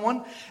with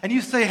someone and you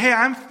say, hey,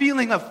 I'm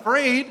feeling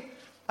afraid,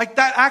 like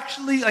that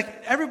actually,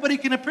 like everybody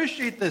can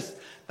appreciate this.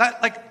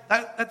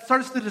 That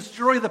starts to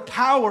destroy the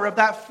power of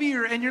that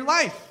fear in your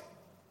life.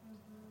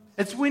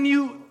 It's when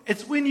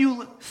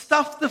you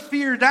stuff the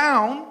fear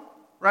down,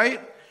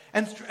 right?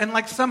 And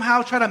like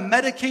somehow try to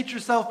medicate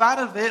yourself out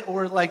of it,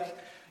 or like,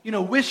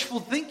 wishful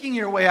thinking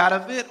your way out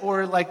of it,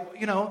 or like,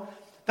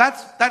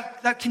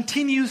 that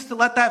continues to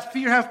let that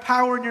fear have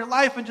power in your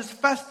life and just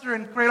fester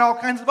and create all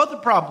kinds of other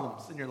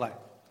problems in your life.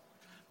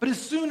 But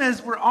as soon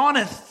as we're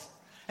honest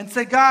and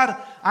say, God,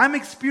 I'm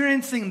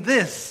experiencing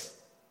this,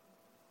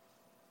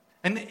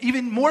 and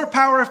even more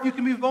power if you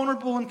can be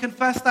vulnerable and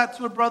confess that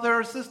to a brother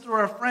or sister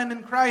or a friend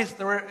in Christ,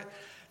 or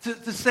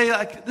to say,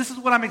 like, this is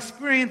what I'm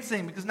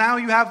experiencing, because now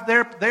you have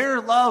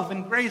their love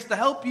and grace to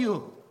help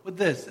you with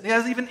this. And it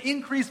has even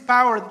increased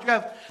power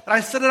that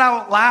I said it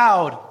out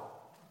loud.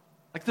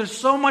 Like there's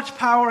so much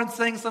power in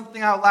saying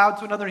something out loud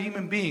to another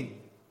human being,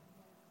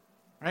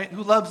 right?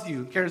 Who loves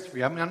you, cares for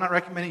you. I mean, I'm not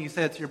recommending you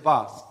say it to your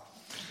boss.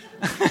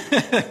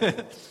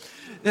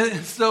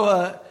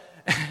 So,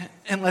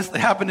 unless they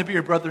happen to be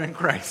your brother in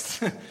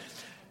Christ.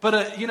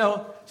 But,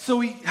 so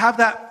we have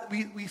that,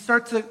 we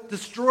start to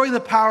destroy the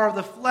power of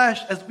the flesh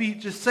as we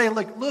just say,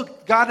 like,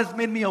 look, God has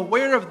made me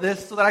aware of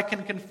this so that I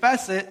can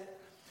confess it,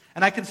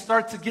 and I can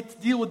start to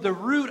deal with the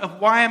root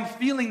of why I'm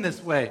feeling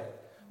this way,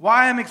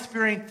 why I'm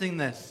experiencing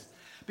this.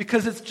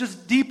 Because it's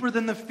just deeper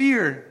than the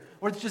fear.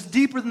 or it's just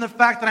deeper than the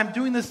fact that I'm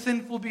doing this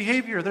sinful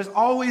behavior. There's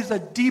always a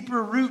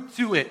deeper root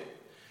to it.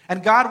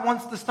 And God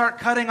wants to start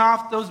cutting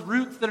off those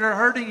roots that are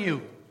hurting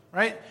you,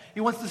 right? He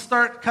wants to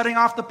start cutting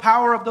off the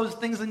power of those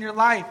things in your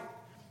life.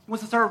 He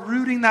wants to start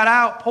rooting that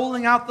out,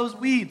 pulling out those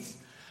weeds,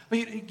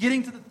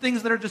 getting to the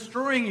things that are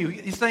destroying you.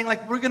 He's saying,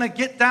 like, we're going to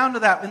get down to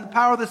that. In the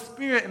power of the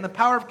Spirit and the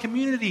power of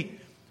community,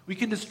 we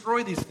can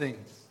destroy these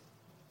things.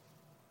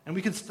 And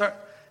we can start.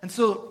 And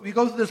so we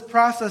go through this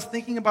process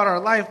thinking about our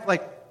life,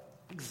 like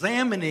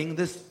examining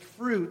this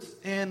fruit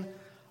in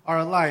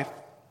our life.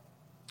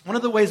 One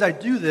of the ways I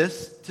do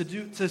this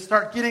to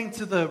start getting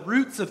to the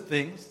roots of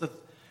things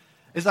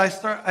is I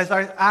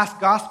ask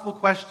gospel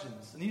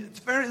questions. And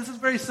this is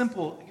very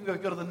simple. You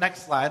go to the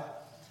next slide.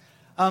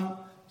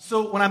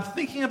 So when I'm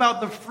thinking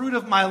about the fruit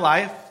of my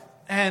life,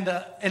 and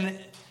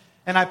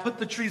I put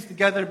the trees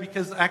together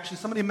because actually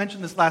somebody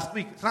mentioned this last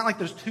week. It's not like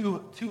there's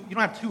two. You don't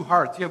have two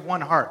hearts. You have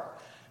one heart.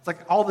 It's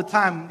like all the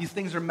time these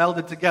things are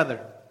melded together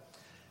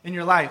in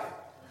your life.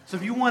 So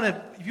if you want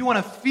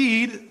to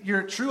feed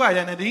your true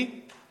identity,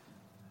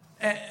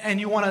 and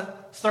you want to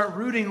start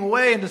rooting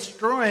away and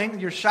destroying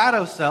your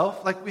shadow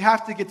self, like we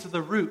have to get to the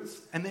roots.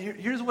 And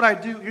here's what I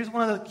do. Here's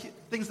one of the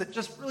things that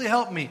just really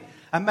helped me.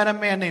 I met a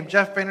man named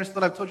Jeff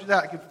Vanderstelt. I've told you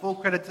that. I give full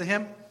credit to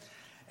him.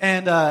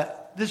 And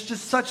this is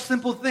just such a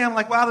simple thing. I'm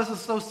like, wow, this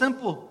is so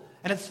simple.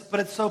 But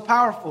it's so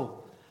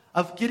powerful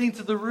of getting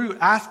to the root,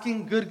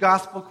 asking good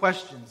gospel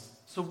questions.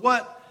 So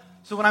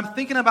when I'm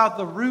thinking about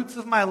the roots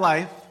of my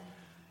life,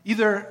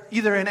 either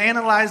in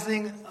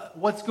analyzing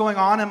what's going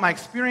on in my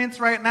experience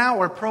right now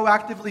or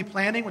proactively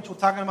planning, which we'll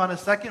talk about in a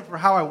second, for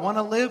how I want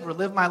to live or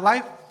live my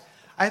life,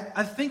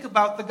 I think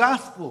about the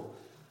gospel.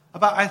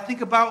 I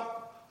think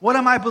about, what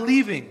am I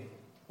believing?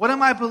 What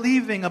am I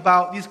believing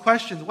about these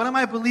questions? What am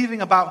I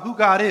believing about who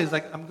God is?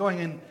 Like, I'm going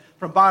in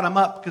from bottom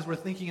up because we're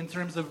thinking in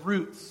terms of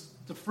roots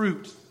to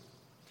fruit.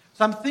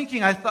 So I'm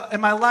thinking, I thought in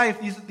my life,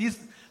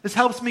 this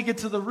helps me get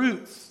to the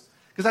roots.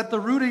 Because at the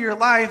root of your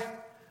life,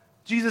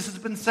 Jesus has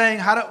been saying,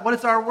 what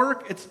is our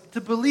work? It's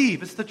to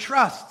believe. It's to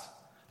trust.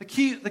 The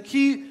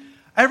key,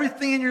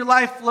 everything in your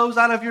life flows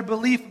out of your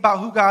belief about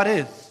who God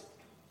is.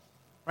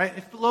 Right?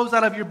 It flows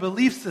out of your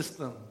belief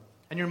system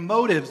and your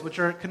motives, which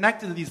are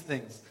connected to these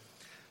things.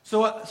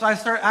 So I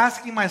start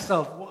asking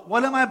myself,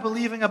 what am I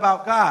believing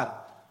about God?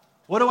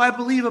 What do I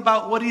believe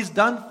about what He's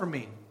done for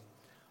me?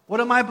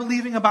 What am I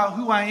believing about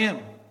who I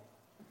am?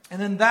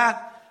 And then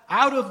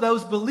out of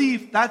those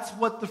beliefs, that's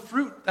where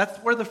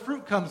the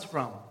fruit comes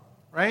from.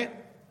 Right?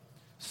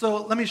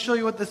 So let me show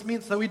you what this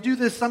means. So we do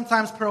this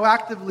sometimes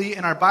proactively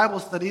in our Bible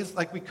studies,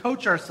 like we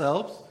coach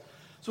ourselves.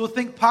 So we'll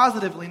think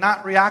positively,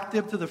 not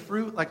reactive to the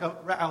fruit, like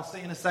I'll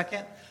say in a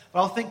second,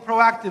 but I'll think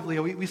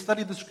proactively. We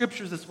study the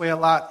scriptures this way a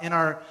lot in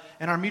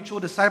our mutual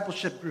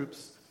discipleship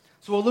groups.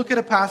 So we'll look at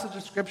a passage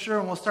of scripture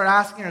and we'll start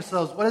asking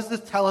ourselves, what does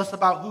this tell us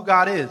about who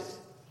God is?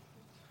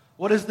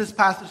 What is this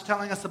passage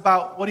telling us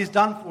about what He's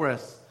done for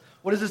us?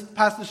 What does this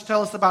passage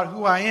tell us about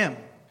who I am?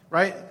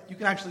 Right? You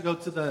can actually go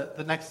to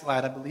the next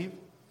slide, I believe.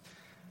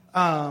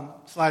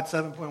 Slide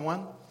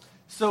 7.1.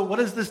 So what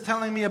is this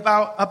telling me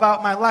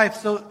about my life?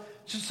 So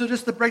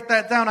just to break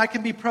that down, I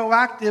can be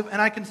proactive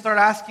and I can start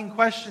asking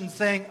questions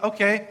saying,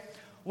 okay,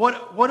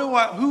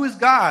 who is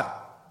God?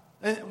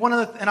 And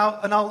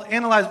I'll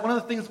analyze, one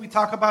of the things we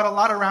talk about a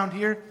lot around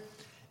here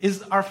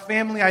is our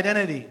family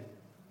identity.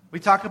 We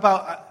talk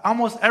about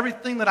almost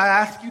everything that I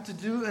ask you to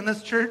do in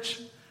this church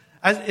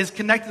is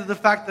connected to the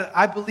fact that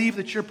I believe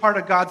that you're part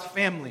of God's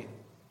family,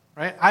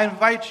 right? I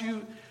invite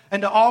you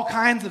into all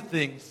kinds of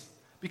things.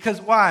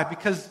 Because why?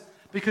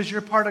 Because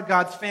you're part of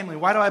God's family.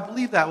 Why do I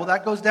believe that? Well,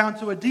 that goes down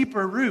to a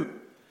deeper root.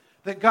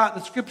 That God,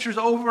 the scriptures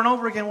over and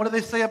over again, what do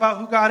they say about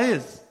who God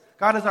is?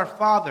 God is our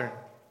Father.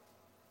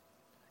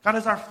 God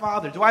is our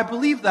Father. Do I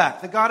believe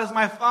that God is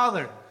my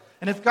Father?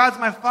 And if God's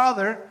my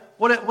Father,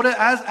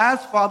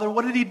 as Father,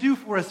 what did He do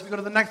for us? If we go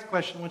to the next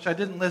question, which I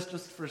didn't list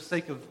just for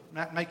sake of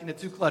not making it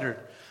too cluttered.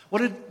 What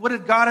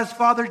did God as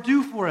Father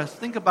do for us?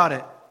 Think about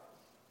it.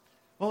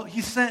 Well,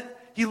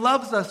 He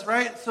loves us,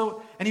 right?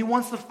 And He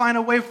wants to find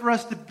a way for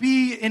us to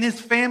be in His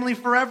family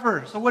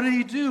forever. So what did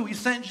He do? He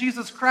sent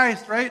Jesus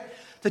Christ, right?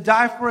 To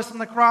die for us on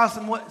the cross,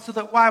 so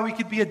that we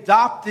could be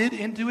adopted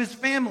into His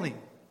family.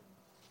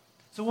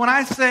 So when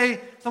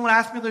someone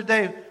asked me the other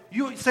day,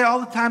 you say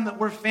all the time that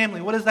we're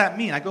family. What does that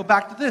mean? I go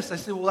back to this. I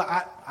say, well,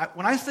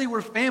 when I say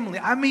we're family,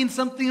 I mean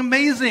something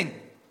amazing.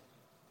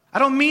 I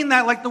don't mean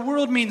that like the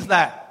world means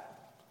that.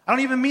 I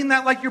don't even mean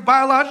that like your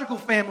biological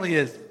family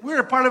is.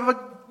 We're a part of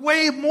a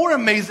way more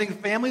amazing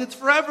family that's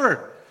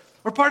forever.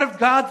 We're part of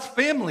God's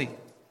family.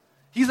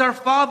 He's our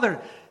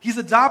Father. He's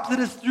adopted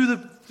us through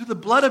the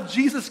blood of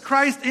Jesus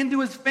Christ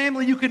into His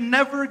family. You can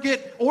never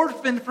get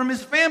orphaned from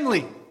His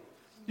family.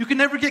 You can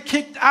never get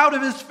kicked out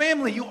of His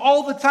family.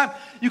 All the time.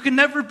 You can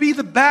never be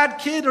the bad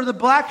kid or the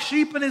black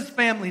sheep in His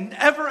family.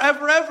 Ever,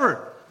 ever,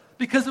 ever.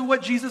 Because of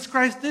what Jesus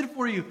Christ did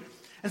for you.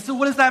 And so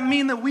what does that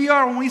mean that we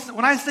are,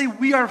 when I say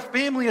we are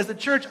family as a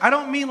church, I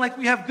don't mean like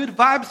we have good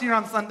vibes here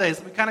on Sundays,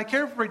 we kind of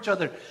care for each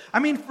other. I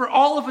mean for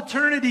all of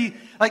eternity,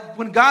 like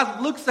when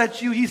God looks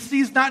at you, He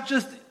sees not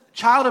just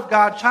child of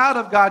God, child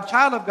of God,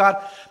 child of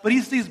God, but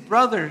he sees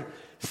brothers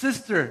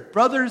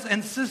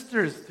and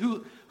sisters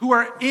who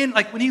are in,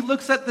 like when he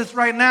looks at this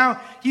right now,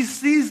 he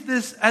sees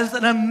this as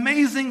an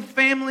amazing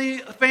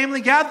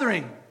family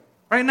gathering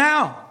right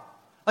now.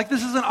 Like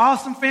this is an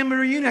awesome family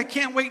reunion. I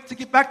can't wait to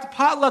get back to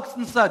potlucks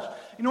and such.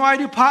 You know why I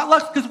do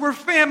potlucks? Because we're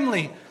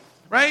family,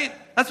 right?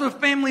 That's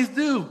what families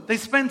do. They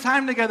spend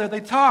time together. They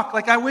talk.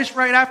 Like I wish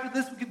right after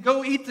this we could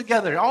go eat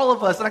together, all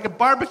of us, and I could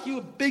barbecue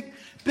a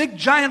big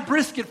giant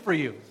brisket for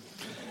you.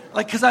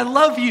 Like, because I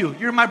love you.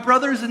 You're my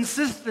brothers and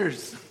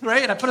sisters,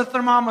 right? And I put a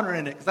thermometer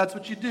in it because that's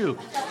what you do.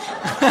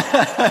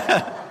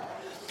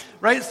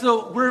 Right?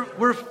 So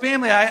we're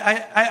family.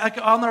 I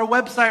on our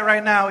website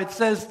right now, it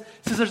says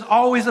there's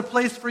always a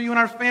place for you in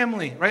our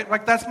family, right?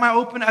 Like that's my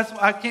open,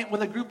 I can't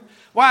with a group.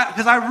 Why?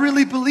 Because I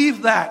really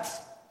believe that,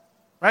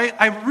 right?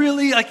 I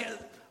really, like,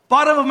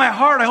 bottom of my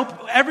heart, I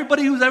hope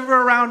everybody who's ever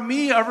around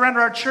me, around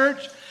our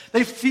church,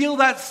 they feel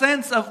that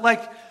sense of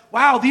like,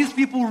 wow, these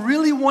people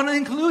really want to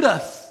include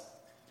us.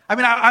 I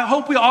mean, I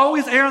hope we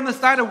always err on the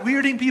side of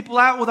weirding people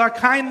out with our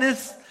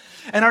kindness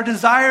and our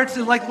desire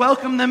to like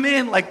welcome them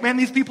in. Like, man,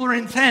 these people are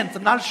intense.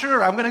 I'm not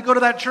sure. I'm going to go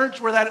to that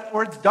church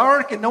where it's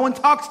dark and no one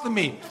talks to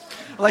me.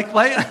 Like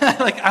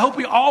I hope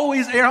we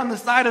always err on the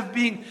side of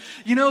being,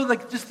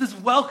 like just this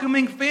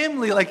welcoming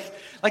family. Like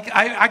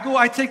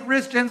I take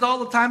risks. Jen's all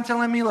the time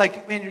telling me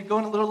like, man, you're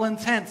going a little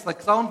intense. Like,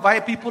 'cause I'll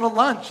invite people to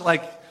lunch.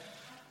 Like,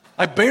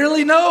 I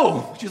barely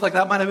know. She's like,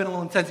 that might have been a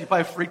little intense. You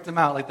probably freaked them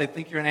out. Like they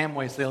think you're an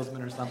Amway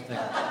salesman or something.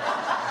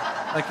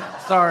 Like,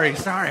 sorry.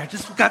 I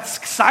just got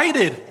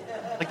excited.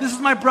 Like, this is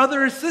my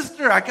brother or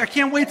sister. I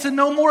can't wait to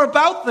know more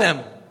about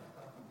them.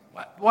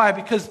 Why?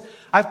 Because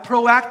I've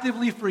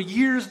proactively for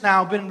years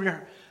now been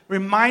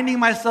reminding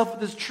myself of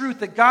this truth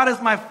that God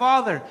is my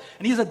Father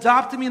and He's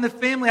adopted me in the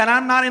family, and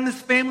I'm not in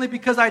this family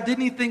because I did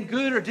anything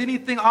good or did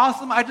anything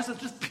awesome. It's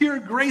just pure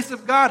grace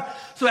of God.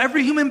 So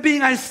every human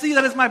being I see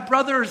that is my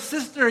brother or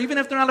sister, even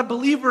if they're not a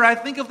believer, I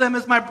think of them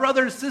as my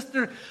brother or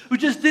sister who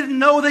just didn't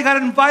know they got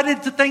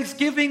invited to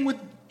Thanksgiving with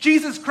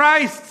Jesus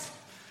Christ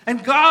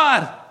and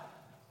God.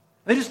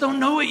 They just don't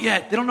know it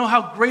yet. They don't know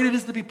how great it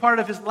is to be part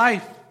of His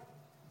life.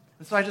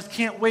 And so I just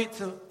can't wait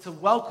to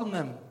welcome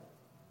them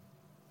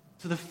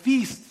to the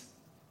feast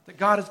that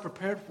God has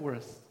prepared for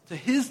us, to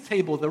His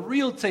table, the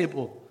real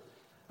table.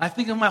 And I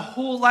think of my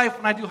whole life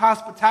when I do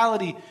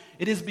hospitality,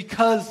 it is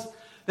because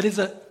that is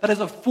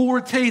a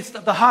foretaste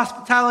of the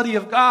hospitality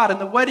of God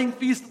and the wedding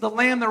feast of the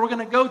Lamb that we're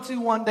going to go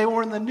to one day when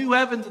we're in the new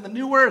heavens and the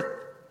new earth.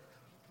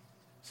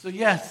 So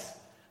yes,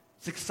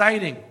 it's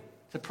exciting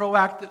to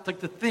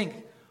to think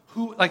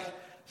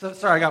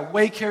sorry, I got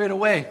way carried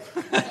away.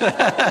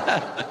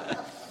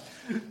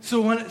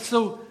 So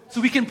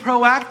we can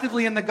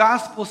proactively in the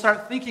gospel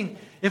start thinking,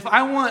 if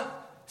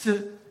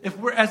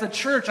we're as a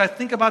church, I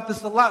think about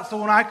this a lot.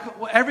 So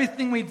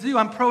everything we do,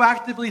 I'm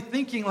proactively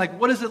thinking, like,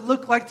 what does it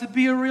look like to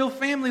be a real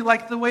family,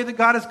 like the way that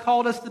God has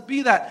called us to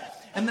be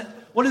that? And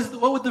what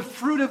would the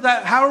fruit of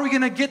that, how are we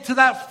going to get to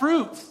that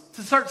fruit,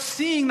 to start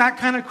seeing that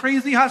kind of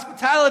crazy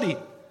hospitality?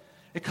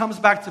 It comes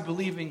back to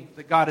believing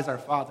that God is our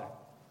Father.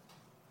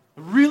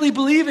 Really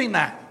believing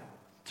that.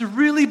 To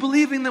really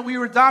believing that we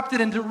were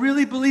adopted and to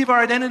really believe our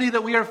identity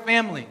that we are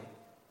family.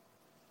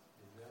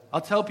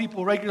 I'll tell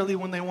people regularly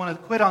when they want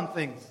to quit on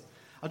things.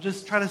 I'll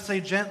just try to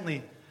say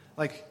gently,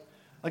 like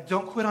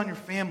don't quit on your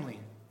family.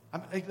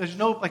 There's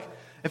no,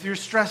 if you're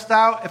stressed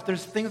out, if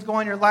there's things going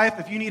on in your life,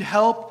 if you need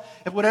help,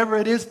 if whatever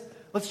it is,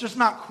 let's just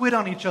not quit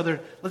on each other.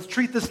 Let's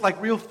treat this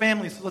like real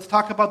family. So let's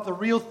talk about the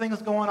real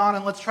things going on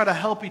and let's try to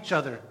help each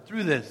other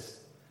through this.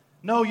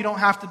 No, you don't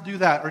have to do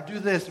that or do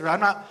this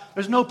or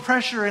there's no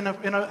pressure in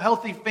a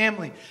healthy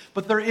family.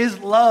 But there is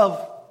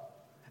love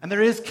and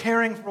there is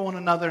caring for one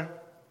another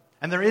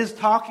and there is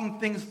talking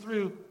things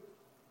through.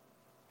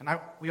 And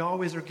we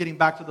always are getting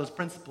back to those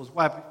principles.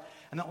 Why?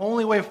 And the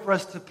only way for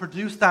us to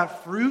produce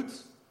that fruit,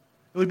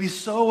 it would be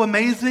so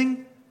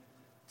amazing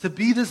to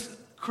be this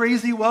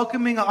crazy,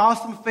 welcoming,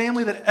 awesome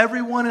family that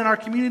everyone in our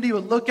community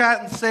would look at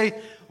and say,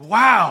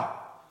 wow,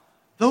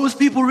 those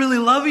people really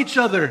love each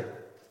other.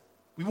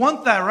 We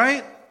want that,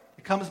 right?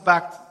 It comes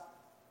back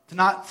to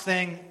not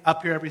saying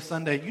up here every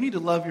Sunday, you need to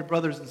love your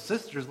brothers and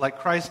sisters like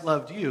Christ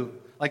loved you.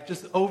 Like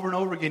just over and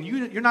over again,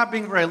 you're not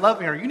being very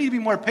loving, or you need to be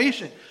more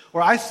patient.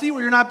 Or I see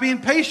where you're not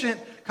being patient.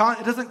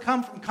 It doesn't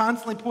come from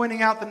constantly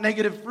pointing out the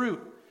negative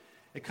fruit.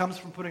 It comes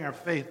from putting our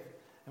faith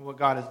in what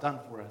God has done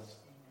for us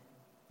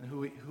and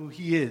who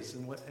He is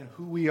and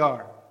who we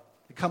are.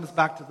 It comes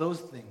back to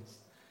those things.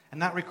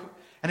 And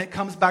it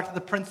comes back to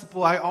the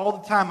principle all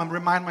the time I'm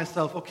remind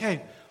myself,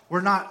 okay,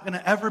 we're not going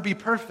to ever be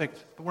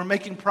perfect, but we're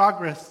making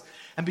progress.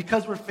 And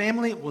because we're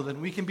family, well, then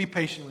we can be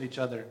patient with each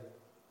other,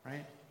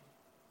 right?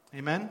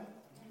 Amen?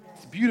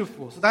 It's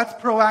beautiful. So that's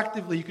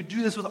proactively. You could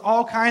do this with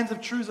all kinds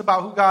of truths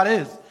about who God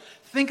is.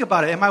 Think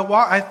about it.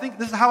 I think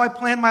this is how I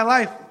plan my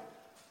life.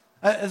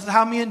 This is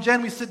how me and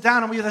Jen, we sit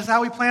down and this is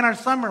how we plan our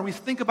summer. We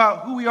think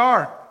about who we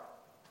are,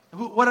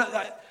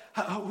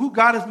 who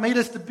God has made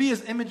us to be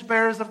as image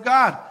bearers of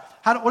God.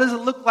 What does it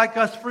look like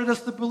for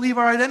us to believe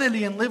our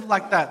identity and live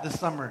like that this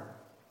summer?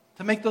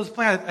 to make those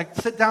plans. I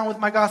sit down with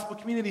my gospel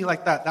community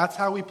like that. That's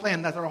how we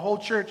plan. That's our whole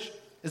church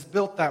is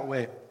built that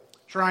way,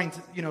 trying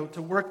to,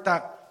 to work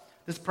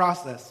this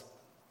process.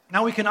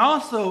 Now we can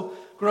also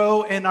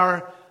grow in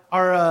our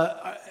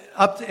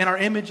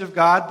image of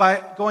God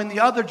by going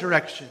the other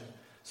direction.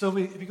 So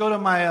if you go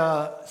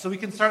to so we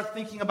can start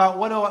thinking about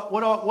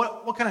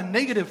what kind of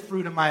negative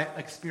fruit am I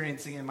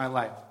experiencing in my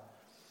life.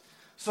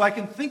 So I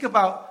can think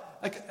about,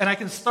 and I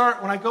can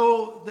start when I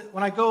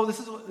go. This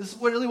is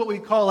really what we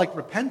call like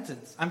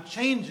repentance. I'm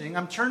changing.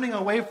 I'm turning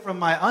away from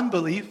my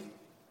unbelief,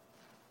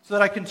 so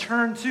that I can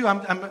turn to.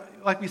 I'm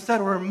like we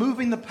said, we're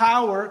removing the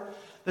power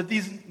that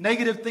these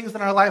negative things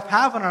in our life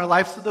have in our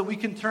life, so that we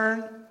can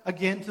turn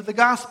again to the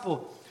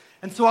gospel.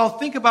 And so I'll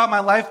think about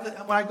my life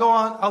when I go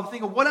on. I'll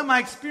think of what am I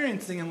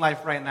experiencing in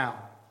life right now.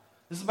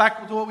 This is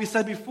back to what we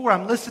said before.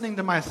 I'm listening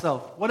to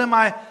myself. What am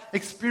I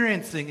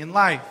experiencing in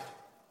life?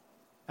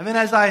 And then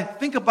as I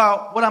think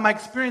about what I'm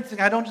experiencing,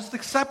 I don't just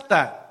accept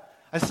that.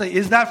 I say,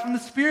 is that from the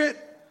Spirit?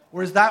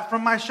 Or is that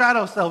from my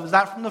shadow self? Is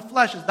that from the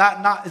flesh? Is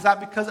that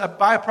because a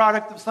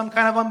byproduct of some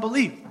kind of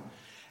unbelief?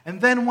 And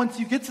then once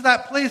you get to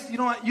that place, you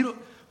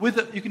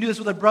can do this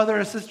with a brother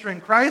or sister in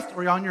Christ,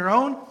 or you're on your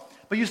own,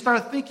 but you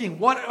start thinking,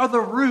 what are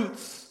the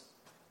roots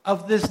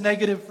of this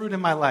negative fruit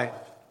in my life?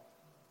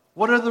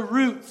 What are the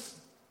roots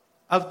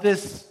of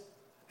this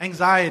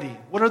anxiety?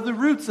 What are the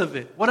roots of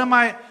it? What am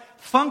I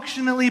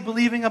functionally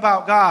believing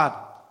about God?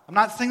 I'm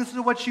not saying this is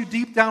what you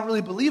deep down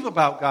really believe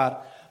about God,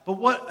 but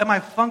what am I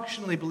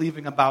functionally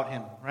believing about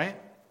Him, right?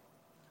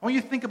 I want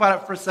you to think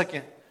about it for a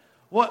second.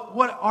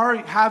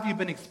 What have you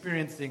been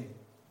experiencing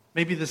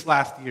maybe this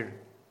last year?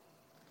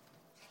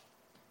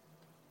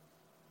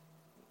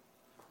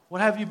 What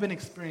have you been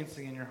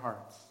experiencing in your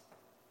hearts?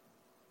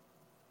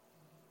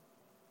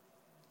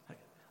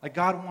 Like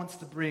God wants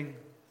to bring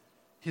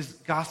His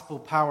gospel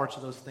power to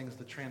those things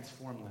to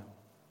transform them.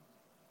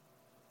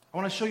 I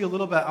want to show you a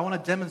little bit. I want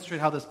to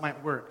demonstrate how this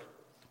might work.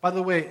 By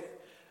the way,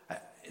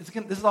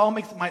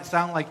 might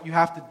sound like you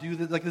have to do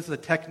this, like this is a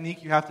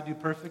technique you have to do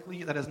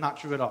perfectly. That is not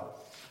true at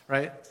all,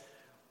 right?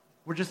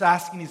 We're just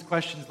asking these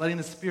questions, letting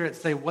the Spirit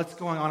say, what's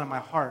going on in my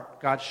heart?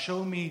 God,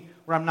 show me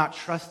where I'm not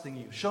trusting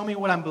you. Show me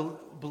what I'm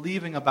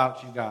believing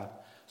about you, God,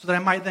 so that I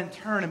might then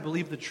turn and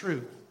believe the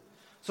truth.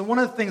 So one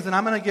of the things, and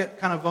I'm going to get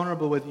kind of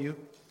vulnerable with you,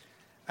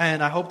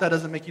 and I hope that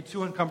doesn't make you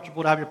too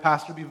uncomfortable to have your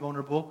pastor be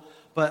vulnerable,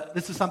 but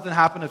this is something that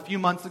happened a few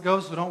months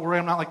ago, so don't worry,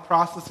 I'm not like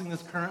processing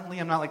this currently.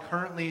 I'm not like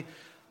currently,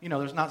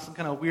 there's not some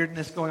kind of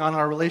weirdness going on in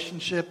our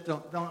relationship.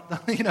 Don't.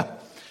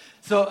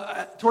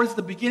 So towards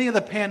the beginning of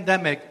the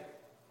pandemic,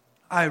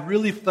 I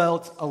really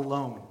felt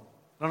alone.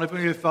 I don't know if any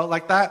of you felt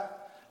like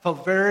that. I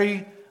felt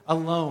very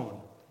alone,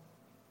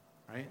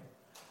 right?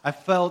 I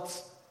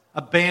felt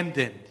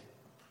abandoned.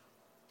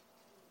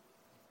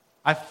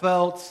 I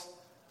felt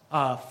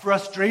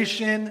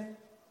frustration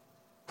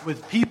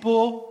with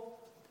people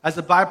as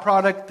a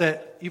byproduct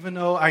that even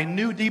though I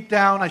knew deep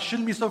down I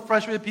shouldn't be so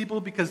frustrated with people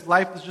because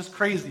life is just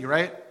crazy,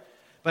 right?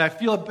 But I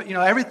feel,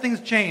 everything's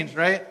changed,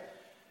 right?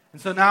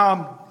 And so now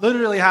I'm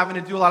literally having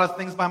to do a lot of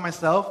things by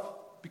myself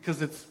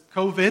because it's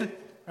COVID,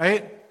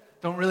 right?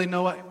 Don't really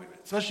know,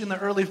 especially in the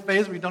early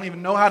phase where you don't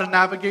even know how to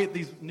navigate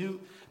these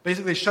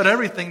basically shut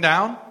everything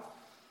down,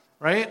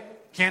 right?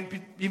 Can't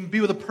even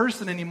be with a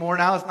person anymore.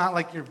 Now it's not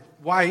like your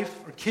wife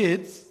or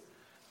kids.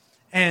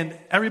 And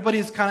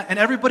everybody's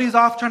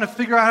off trying to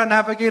figure out how to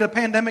navigate a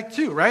pandemic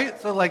too, right?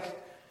 So I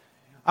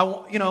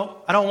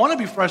don't want to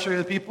be frustrated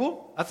with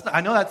people. That's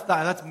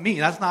me.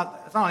 It's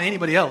not on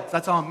anybody else.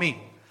 That's on me.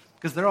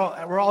 Because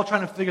we're all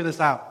trying to figure this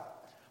out.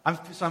 I'm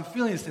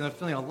feeling these things. I'm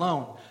feeling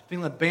alone,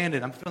 feeling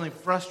abandoned. I'm feeling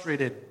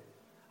frustrated.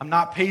 I'm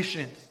not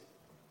patient.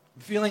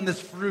 I'm feeling this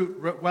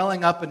fruit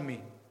welling up in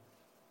me.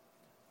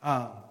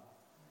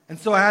 And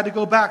so I had to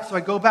go back. So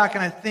I go back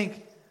and I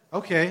think,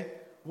 okay,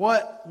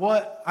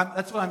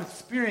 that's what I'm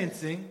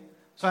experiencing.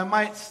 So I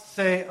might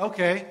say,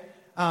 okay,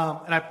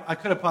 and I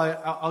could have probably,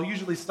 I'll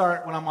usually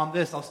start when I'm on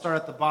this, I'll start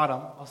at the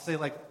bottom. I'll say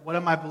what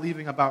am I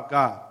believing about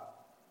God?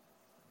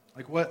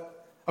 I will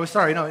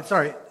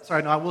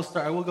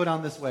go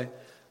down this way.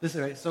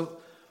 So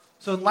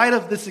in light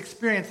of this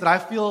experience that I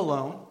feel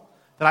alone,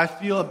 that I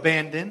feel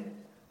abandoned,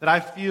 that I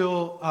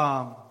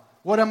feel,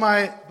 what am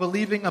I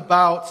believing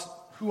about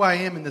who I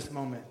am in this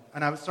moment?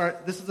 And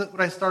this is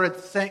what I started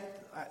saying.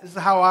 This is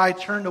how I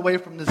turned away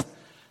from this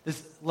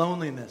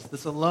loneliness,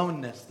 this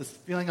aloneness, this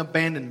feeling of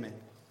abandonment.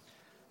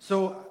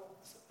 So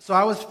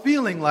I was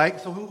feeling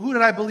who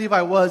did I believe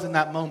I was in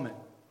that moment?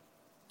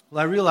 Well,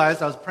 I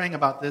realized I was praying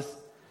about this.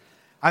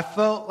 I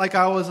felt like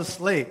I was a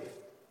slave.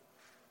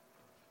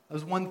 That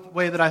was one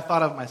way that I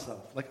thought of myself.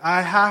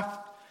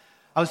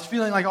 I was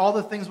feeling like all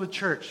the things with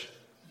church.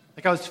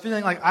 I was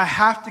feeling like I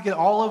have to get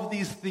all of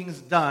these things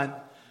done,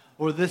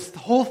 or this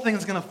whole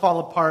thing's going to fall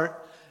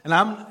apart,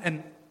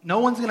 and no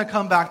one's going to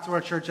come back to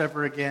our church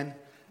ever again.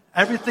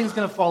 Everything's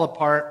going to fall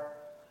apart.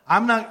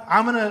 I'm going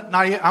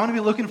to be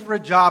looking for a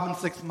job in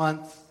 6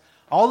 months.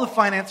 All the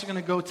finances are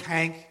going to go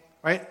tank,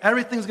 right?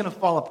 Everything's going to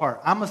fall apart.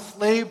 I'm a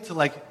slave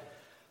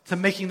to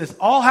making this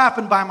all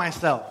happen by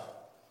myself.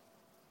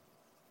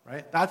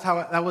 right?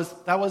 That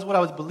was what I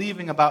was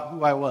believing about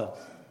who I was.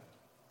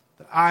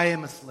 That I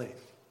am a slave.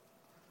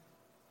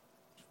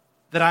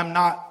 That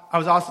I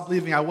was also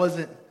believing I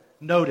wasn't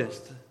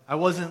noticed. I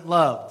wasn't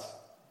loved.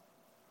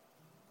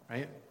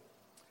 Right?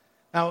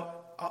 Now,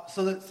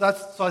 so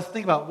I was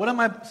thinking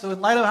about, so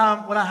in light of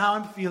how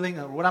I'm feeling,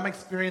 or what I'm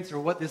experiencing, or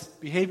what this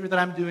behavior that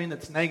I'm doing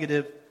that's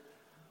negative,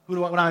 what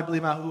am I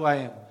believing about who I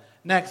am?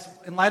 Next,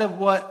 in light of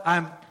what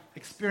I'm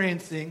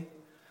experiencing,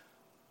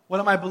 what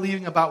am I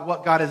believing about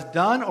what God has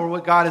done or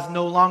what God is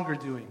no longer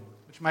doing,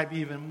 which might be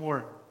even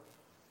more.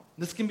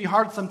 This can be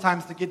hard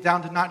sometimes to get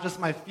down to not just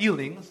my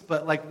feelings,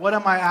 but like what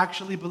am I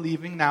actually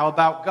believing now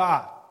about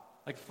God?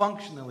 Like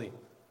functionally,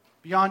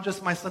 beyond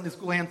just my Sunday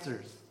school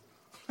answers.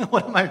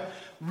 What am I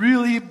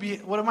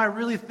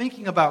really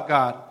thinking about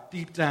God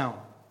deep down?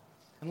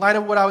 In light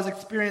of what I was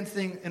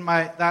experiencing in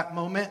that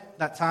moment,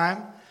 that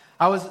time,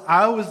 I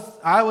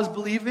was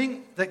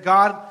believing that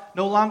God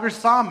no longer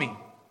saw me,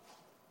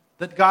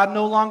 that God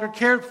no longer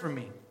cared for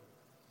me,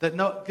 that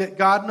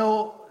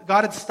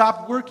God had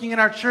stopped working in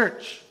our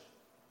church,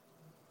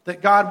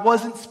 that God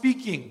wasn't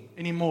speaking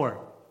anymore.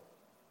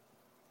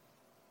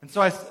 And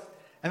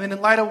then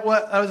in light of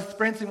what I was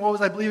experiencing, what was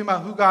I believing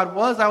about who God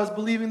was? I was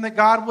believing that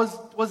God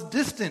was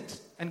distant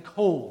and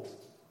cold,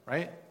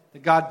 right?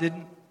 That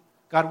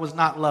God was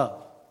not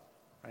love,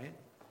 right?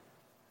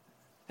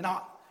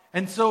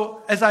 And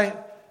so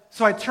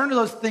I turn to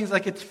those things,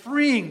 like it's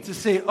freeing to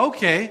say,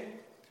 okay,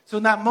 so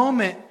in that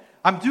moment,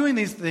 I'm doing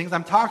these things.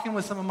 I'm talking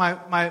with some of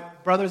my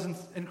brothers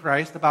in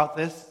Christ about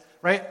this,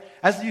 right?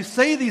 As you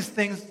say these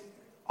things,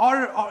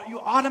 you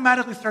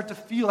automatically start to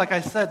feel, like I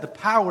said, the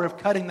power of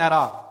cutting that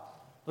off.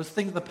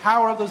 The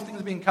power of those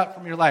things being cut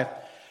from your life.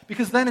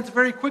 Because then it's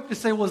very quick to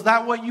say, well, is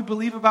that what you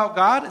believe about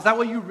God? Is that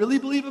what you really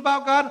believe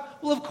about God?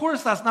 Well, of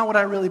course, that's not what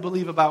I really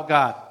believe about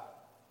God.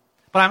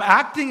 But I'm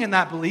acting in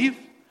that belief.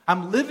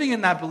 I'm living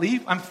in that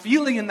belief. I'm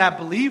feeling in that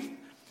belief.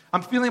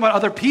 I'm feeling about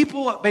other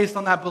people based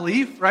on that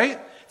belief, right?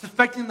 It's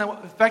affecting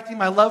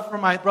my love for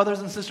my brothers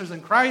and sisters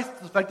in Christ.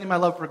 It's affecting my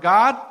love for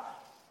God.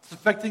 It's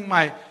affecting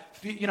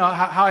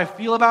how I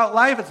feel about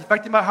life. It's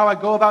affecting about how I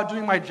go about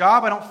doing my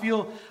job. I don't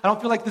feel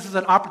like this is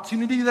an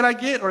opportunity that I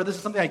get, or this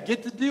is something I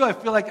get to do.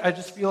 I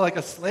just feel like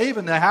a slave,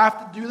 and I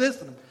have to do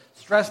this, and I'm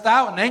stressed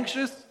out and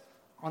anxious,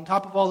 on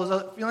top of all those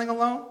other feeling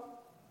alone.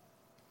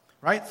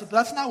 Right? So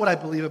that's not what I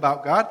believe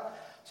about God.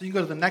 So you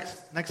can go to the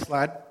next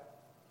slide,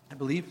 I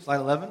believe, slide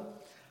 11.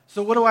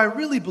 So what do I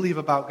really believe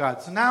about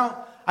God? So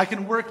now I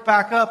can work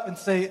back up and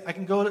say, I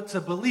can go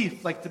to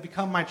belief, like to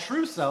become my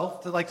true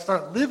self, to like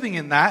start living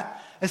in that.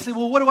 I say,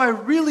 well, what do I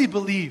really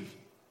believe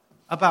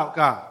about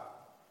God?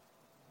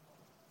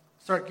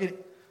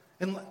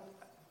 And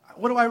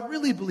what do I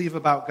really believe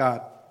about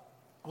God?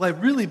 Well, I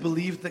really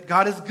believe that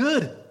God is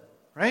good,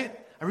 right?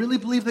 I really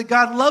believe that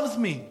God loves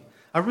me.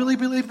 I really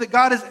believe that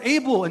God is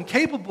able and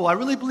capable. I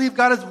really believe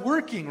God is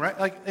working, right?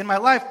 Like in my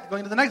life,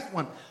 going to the next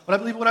one. What I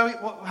believe,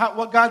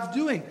 what God's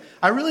doing.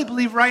 I really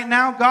believe right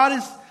now God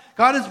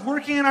is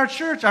working in our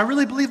church. I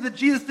really believe that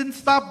Jesus didn't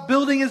stop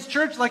building his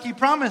church like he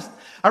promised.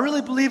 I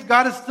really believe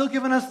God has still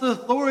given us the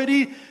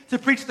authority to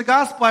preach the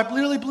gospel. I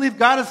really believe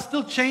God is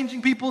still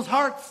changing people's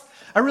hearts.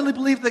 I really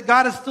believe that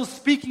God is still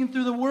speaking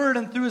through the Word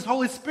and through His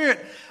Holy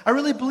Spirit. I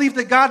really believe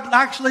that God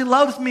actually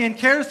loves me and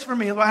cares for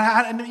me.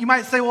 And you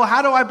might say, well,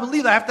 how do I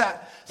believe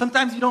that?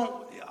 Sometimes you don't,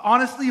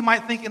 honestly, you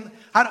might think, you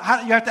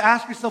have to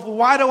ask yourself, well,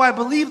 why do I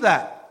believe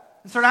that?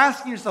 And start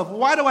asking yourself, well,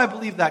 why do I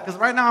believe that? Because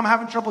right now I'm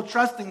having trouble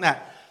trusting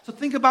that. So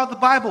think about the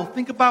Bible.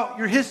 Think about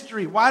your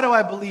history. Why do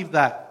I believe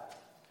that?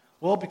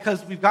 Well,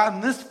 because we've gotten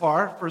this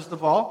far, first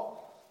of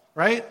all,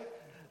 right?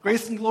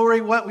 Grace and Glory,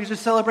 what? We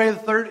just celebrated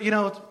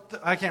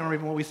I can't remember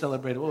even what we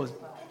celebrated. What was it?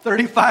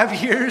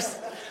 35 years,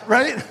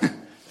 right?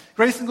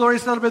 Grace and Glory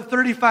celebrated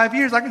 35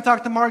 years. I can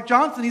talk to Mark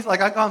Johnson. He's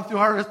like, I've gone through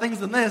harder things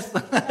than this.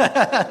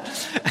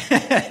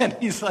 And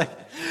he's like,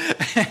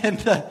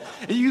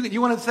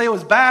 you want to say it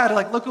was bad?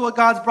 Like, look at what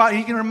God's brought.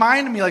 He can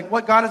remind me, like,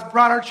 what God has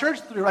brought our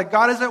church through. Like,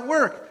 God is at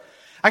work.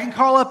 I can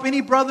call up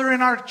any brother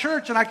in our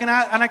church and I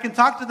can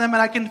talk to them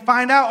and I can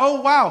find out,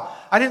 oh, wow,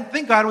 I didn't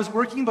think God was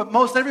working, but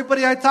most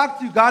everybody I talk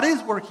to, God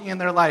is working in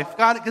their life.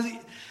 Because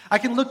I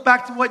can look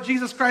back to what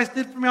Jesus Christ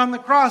did for me on the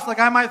cross.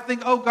 Like I might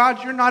think, oh,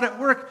 God, you're not at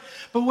work.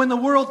 But when the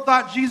world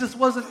thought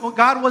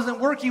God wasn't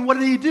working, what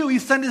did he do? He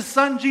sent his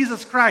son,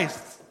 Jesus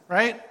Christ,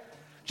 right?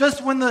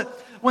 Just when the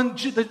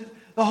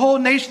whole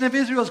nation of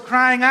Israel is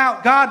crying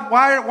out, God,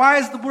 why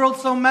is the world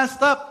so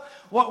messed up?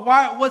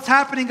 What's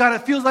happening, God?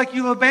 It feels like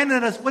you've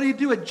abandoned us. What do you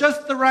do? At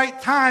just the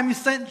right time, you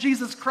sent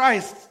Jesus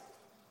Christ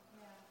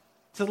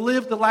to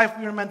live the life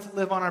we were meant to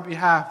live on our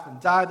behalf and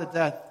die the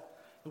death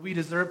that we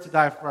deserve to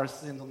die for our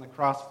sins on the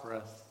cross for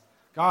us.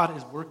 God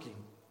is working,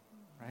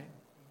 right?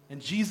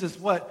 And Jesus,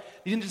 what?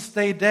 He didn't just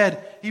stay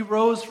dead. He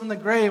rose from the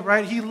grave,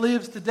 right? He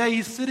lives today.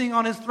 He's sitting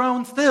on his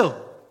throne still.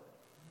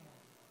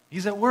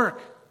 He's at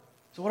work.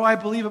 So what do I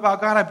believe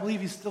about God? I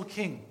believe he's still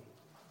king.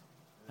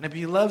 And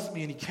he loves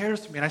me and he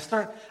cares for me.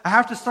 And I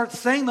have to start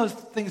saying those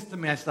things to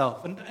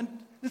myself. And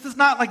this is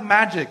not like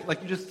magic.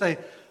 Like you just say,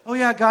 oh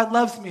yeah, God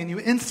loves me, and you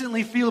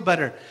instantly feel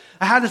better.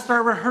 I had to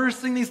start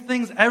rehearsing these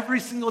things every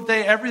single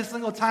day, every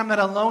single time that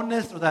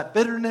aloneness or that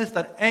bitterness,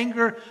 that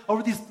anger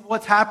over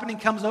what's happening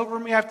comes over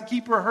me. I have to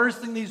keep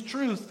rehearsing these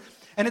truths.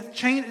 And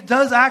it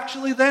does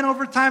actually then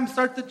over time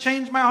start to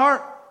change my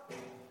heart.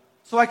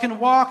 So I can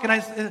walk and I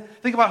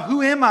think about,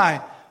 who am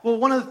I? Well,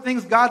 one of the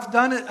things God's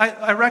done,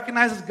 I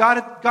recognize is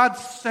God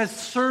has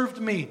served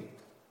me,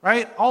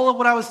 right? All of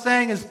what I was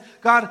saying is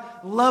God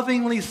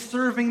lovingly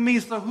serving me.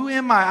 So who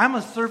am I? I'm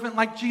a servant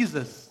like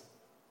Jesus.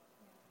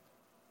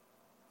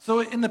 So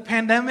in the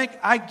pandemic,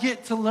 I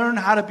get to learn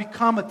how to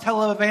become a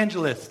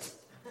televangelist.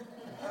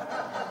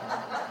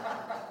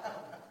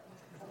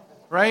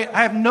 Right?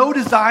 I have no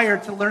desire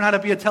to learn how to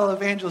be a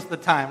televangelist at the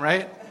time,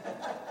 right?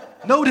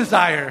 No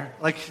desire.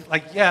 Like,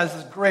 yeah, this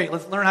is great.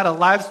 Let's learn how to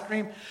live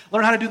stream,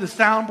 learn how to do the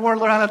soundboard,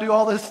 learn how to do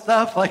all this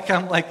stuff. But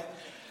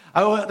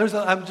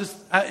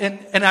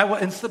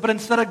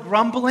instead of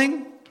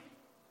grumbling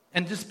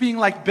and just being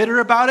like bitter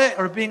about it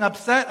or being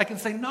upset, I can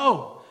say,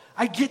 no,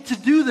 I get to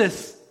do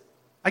this.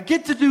 I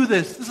get to do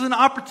this. This is an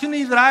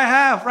opportunity that I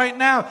have right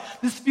now.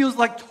 This feels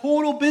like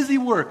total busy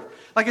work.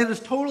 Like it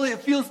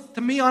feels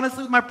to me,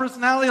 honestly, with my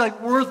personality,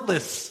 like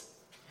worthless.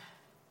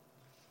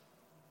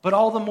 But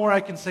all the more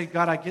I can say,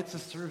 God, I get to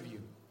serve you.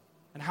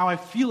 And how I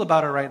feel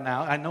about it right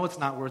now, I know it's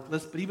not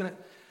worthless,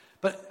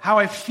 but how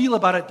I feel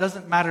about it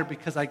doesn't matter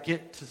because I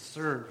get to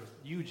serve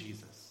you,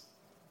 Jesus.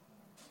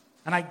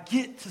 And I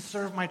get to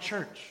serve my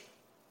church.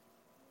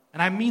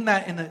 And I mean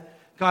that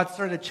God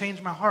started to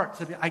change my heart.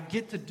 So I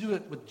get to do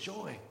it with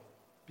joy.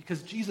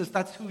 Because Jesus,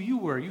 that's who you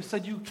were. You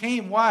said you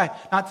came, why?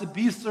 Not to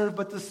be served,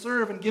 but to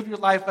serve and give your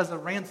life as a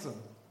ransom.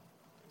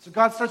 So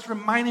God starts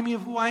reminding me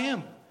of who I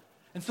am.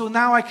 And so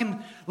now I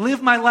can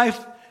live my life,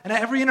 and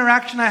every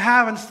interaction I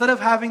have, instead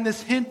of having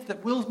this hint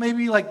that Will's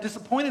maybe like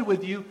disappointed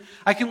with you,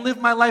 I can live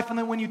my life, and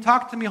then when you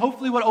talk to me,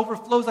 hopefully what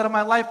overflows out of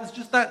my life is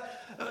just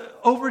that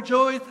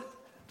overjoyed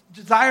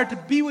desire to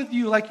be with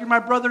you like you're my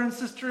brother and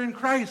sister in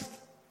Christ.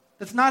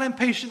 That's not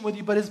impatient with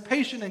you, but is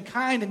patient and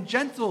kind and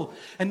gentle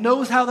and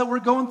knows how that we're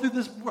going through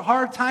this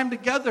hard time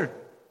together.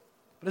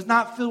 But is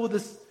not filled with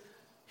this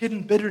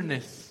hidden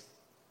bitterness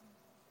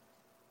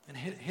and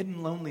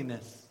hidden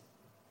loneliness.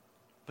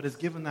 But has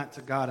given that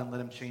to God and let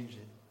Him change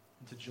it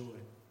into joy.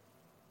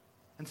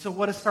 And so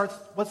what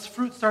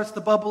fruit starts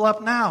to bubble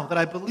up now? That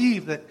I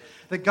believe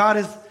that God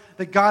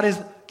is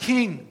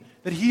King,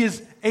 that He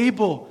is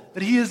able,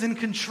 that He is in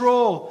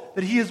control,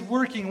 that He is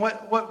working.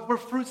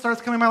 What fruit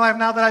starts coming in my life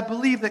now? That I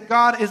believe that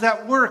God is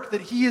at work,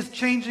 that He is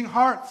changing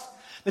hearts,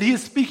 that He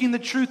is speaking the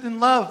truth in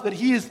love, that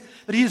He is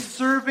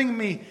serving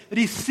me, that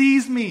He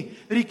sees me,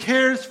 that He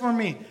cares for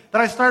me. That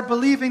I start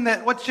believing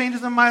that what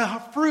changes in my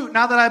fruit,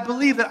 now that I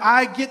believe that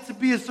I get to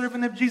be a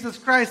servant of Jesus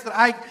Christ, that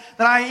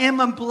I am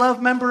a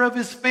beloved member of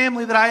His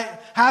family, that I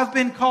have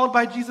been called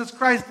by Jesus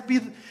Christ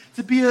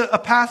to be a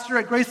pastor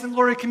at Grace and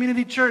Glory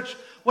Community Church.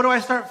 What do I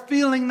start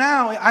feeling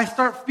now? I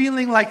start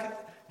feeling like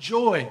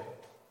joy,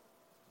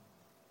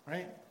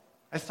 right?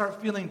 I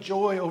start feeling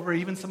joy over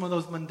even some of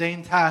those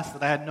mundane tasks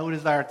that I had no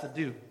desire to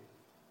do.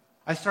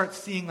 I start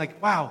seeing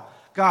like, wow,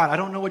 God, I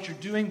don't know what you're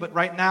doing, but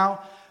right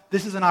now,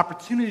 this is an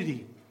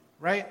opportunity,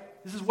 right?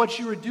 This is what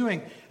you were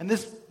doing. And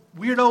this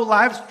weirdo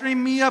live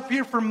stream me up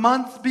here for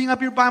months, being up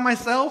here by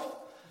myself,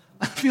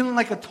 I'm feeling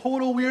like a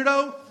total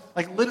weirdo,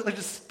 like literally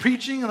just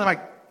preaching in my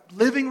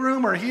living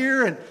room or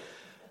here, and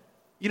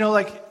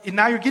and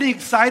now you're getting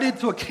excited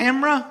to a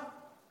camera.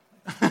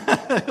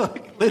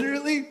 Like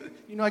literally,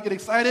 I get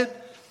excited.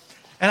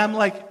 And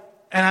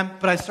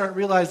but I start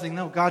realizing,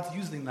 no, God's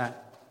using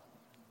that.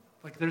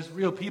 Like there's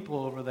real people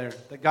over there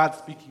that God's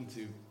speaking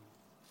to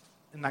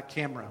in that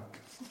camera.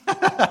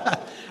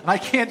 And I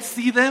can't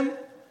see them.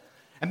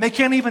 And they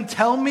can't even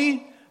tell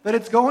me that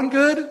it's going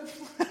good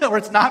or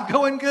it's not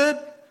going good.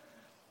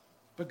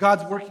 But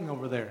God's working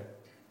over there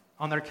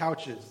on their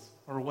couches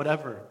or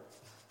whatever.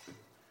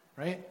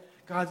 Right?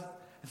 And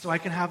so I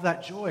can have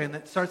that joy, and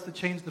that starts to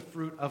change the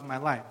fruit of my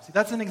life. See,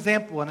 that's an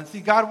example. And see,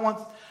 God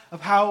wants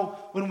of how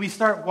when we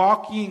start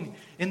walking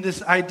in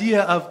this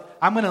idea of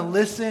I'm going to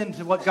listen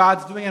to what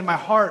God's doing in my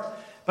heart,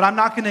 but I'm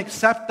not going to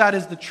accept that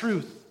as the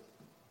truth.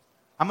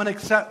 I'm going to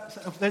accept,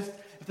 if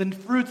the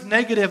fruit's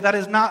negative, that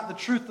is not the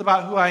truth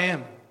about who I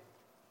am.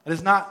 That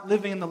is not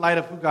living in the light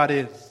of who God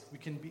is. We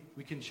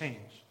can change.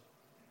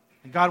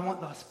 And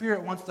the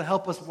Spirit wants to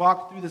help us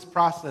walk through this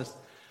process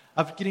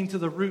of getting to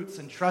the roots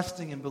and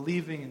trusting and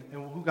believing in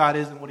who God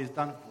is and what He's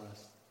done for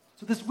us.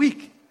 So this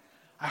week,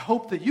 I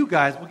hope that you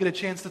guys will get a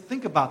chance to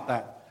think about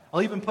that.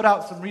 I'll even put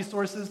out some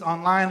resources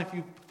online if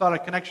you thought a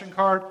connection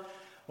card,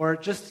 or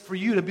just for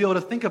you to be able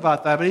to think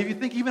about that. But if you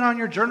think even on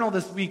your journal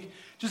this week,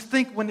 just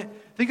think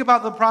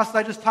about the process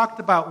I just talked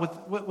about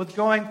with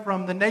going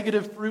from the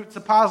negative fruit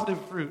to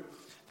positive fruit.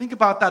 Think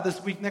about that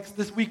this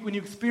week when you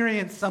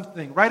experience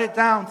something. Write it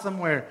down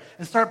somewhere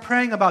and start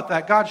praying about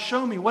that. God,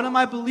 show me. What am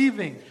I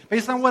believing?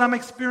 Based on what I'm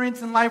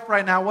experiencing in life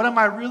right now, what am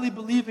I really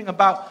believing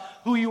about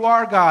who you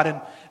are,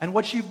 God, and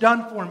what you've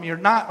done for me or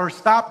not, or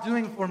stopped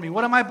doing for me?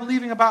 What am I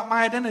believing about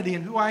my identity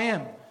and who I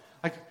am?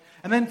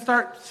 And then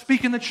start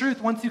speaking the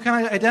truth. Once you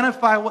kind of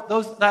identify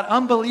that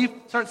unbelief,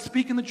 start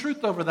speaking the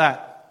truth over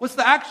that. What's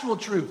the actual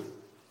truth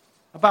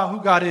about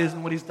who God is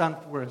and what He's done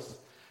for us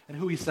and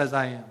who He says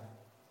I am?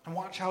 And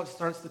watch how it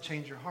starts to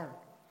change your heart.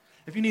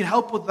 If you need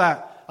help with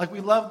that, like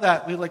we love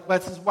that.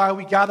 This is why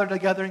we gather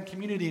together in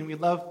community, and we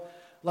love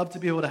to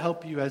be able to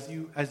help you as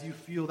you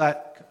feel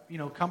that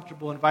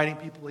comfortable inviting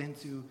people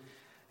into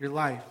your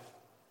life.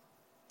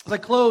 As I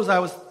close, I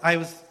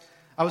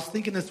was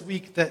thinking this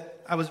week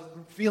that I was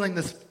feeling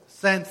this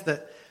sense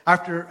that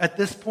at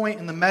this point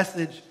in the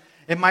message,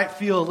 it might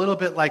feel a little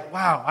bit like,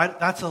 wow,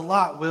 that's a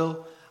lot,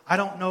 Will. I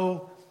don't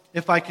know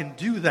if I can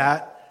do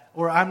that,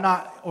 or I'm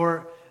not,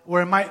 or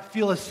it might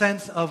feel a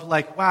sense of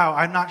like, wow,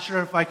 I'm not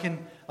sure if I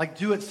can like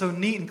do it so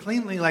neat and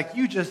cleanly like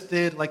you just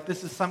did, like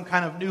this is some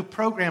kind of new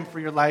program for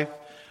your life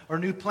or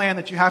new plan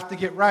that you have to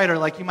get right, or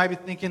like you might be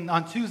thinking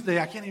on Tuesday,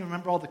 I can't even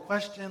remember all the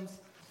questions.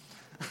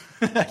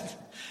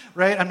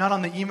 Right? I'm not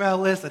on the email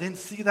list. I didn't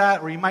see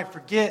that. Or you might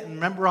forget and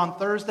remember on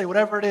Thursday,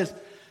 whatever it is.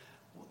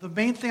 The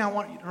main thing I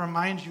want to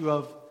remind you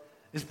of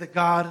is that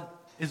God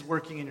is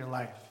working in your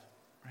life.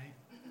 Right?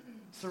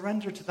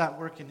 Surrender to that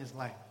work in His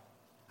life.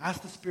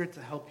 Ask the Spirit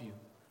to help you.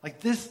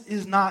 Like this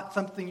is not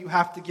something you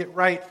have to get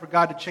right for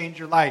God to change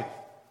your life.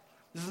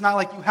 This is not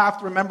like you have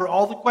to remember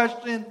all the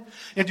questions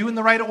and do it in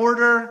the right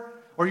order,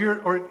 or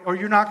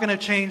you're not going to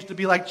change to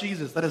be like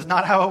Jesus. That is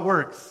not how it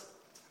works.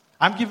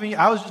 I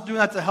was just doing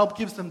that to help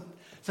give some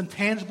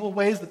tangible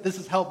ways that this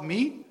has helped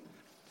me.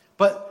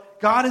 But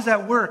God is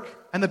at work.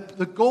 And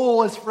the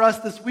goal is for us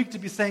this week to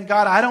be saying,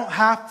 God, I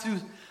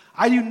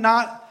do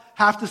not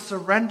have to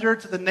surrender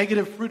to the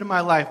negative fruit of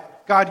my life.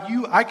 God,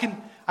 I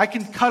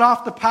can cut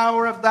off the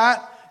power of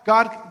that.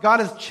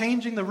 God is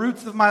changing the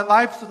roots of my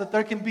life so that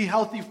there can be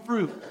healthy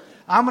fruit.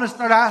 I'm going to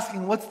start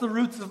asking, what's the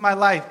roots of my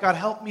life? God,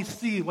 help me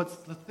see what's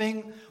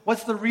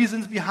the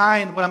reasons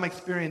behind what I'm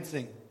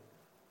experiencing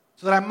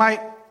so that I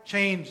might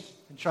change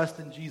and trust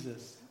in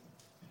Jesus.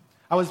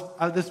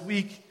 This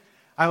week,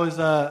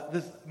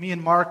 me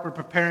and Mark were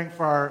preparing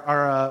for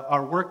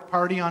our work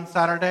party on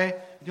Saturday.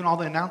 We're doing all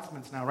the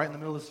announcements now, right in the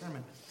middle of the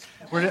sermon.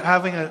 We're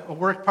having a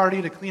work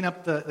party to clean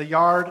up the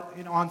yard,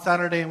 on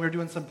Saturday, and we were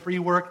doing some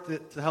pre-work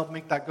to help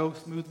make that go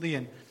smoothly.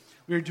 And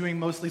we were doing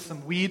mostly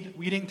some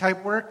weeding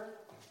type work,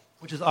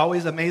 which is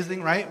always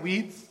amazing, right?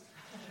 Weeds.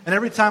 And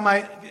every time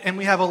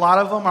we have a lot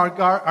of them,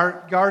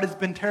 our yard has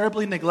been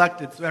terribly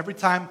neglected. So every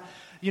time,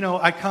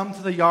 I come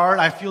to the yard,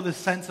 I feel this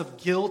sense of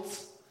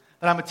guilt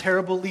that I'm a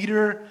terrible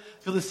leader.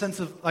 I feel this sense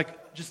of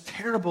just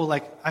terrible,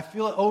 I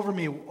feel it over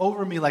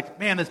me, like,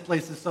 man, this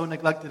place is so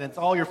neglected and it's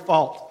all your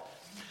fault.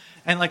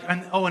 And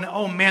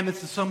oh man,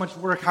 this is so much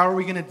work. How are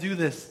we going to do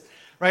this?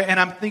 Right? And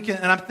I'm thinking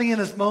in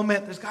this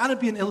moment, there's got to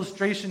be an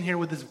illustration here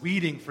with this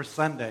weeding for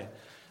Sunday.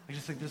 I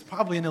just think there's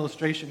probably an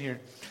illustration here.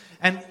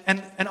 And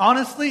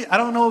honestly, I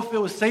don't know if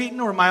it was Satan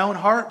or my own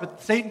heart,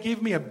 but Satan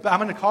gave me I'm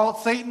going to call it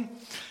Satan.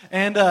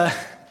 And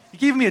he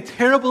gave me a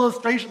terrible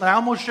illustration that I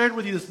almost shared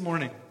with you this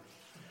morning.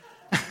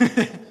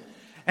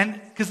 And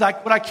because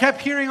what I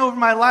kept hearing over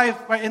my life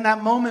right in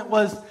that moment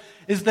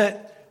is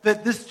that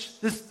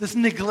this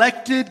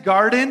neglected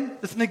garden,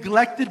 this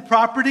neglected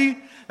property,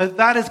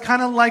 that is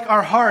kind of like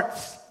our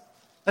hearts,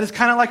 that is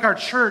kind of like our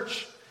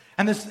church,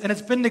 and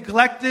it's been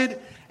neglected,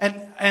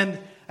 and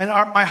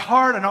my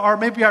heart or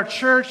maybe our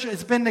church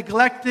has been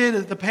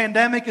neglected. The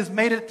pandemic has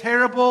made it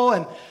terrible,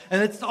 and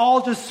it's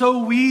all just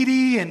so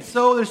weedy, and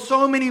so there's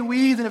so many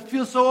weeds, and it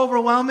feels so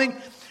overwhelming.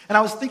 And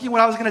I was thinking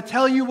what I was going to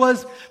tell you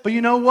was, but you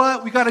know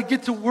what? We got to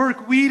get to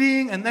work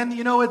weeding, and then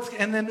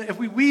then if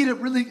we weed it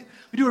we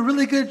do a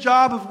really good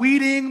job of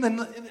weeding,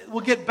 then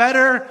we'll get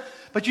better.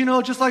 But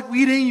just like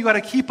weeding, you got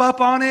to keep up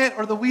on it,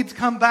 or the weeds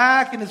come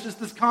back, and it's just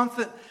this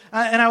constant.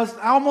 And I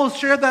almost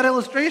shared that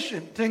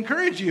illustration to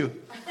encourage you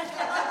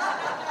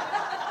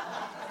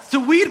to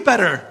weed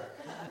better.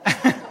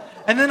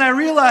 And then I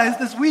realized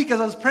this week as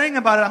I was praying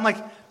about it, I'm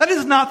like, that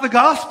is not the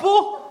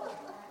gospel.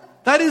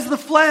 That is the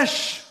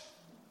flesh.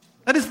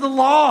 That is the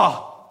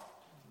law.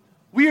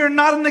 We are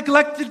not a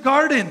neglected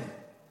garden.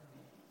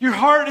 Your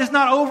heart is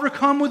not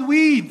overcome with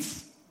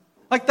weeds.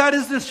 That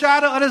is the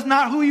shadow. That is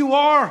not who you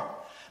are.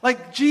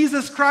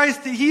 Jesus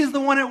Christ, He is the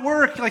one at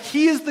work.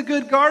 He is the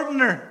good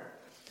gardener.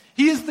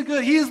 He is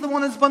the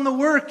one that's done the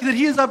work, that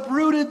He has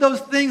uprooted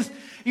those things.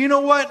 You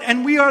know what?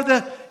 And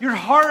your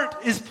heart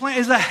is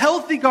a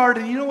healthy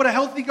garden. You know what a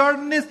healthy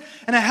garden is?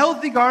 And a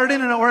healthy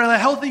garden or a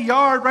healthy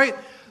yard, right?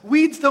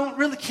 Weeds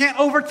can't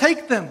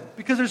overtake them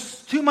because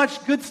there's too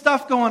much good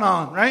stuff going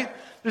on, right?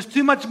 There's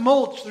too much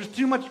mulch. There's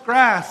too much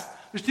grass.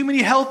 There's too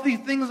many healthy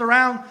things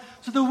around.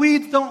 So the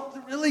weeds don't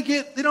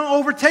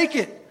overtake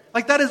it.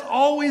 That is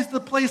always the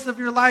place of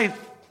your life.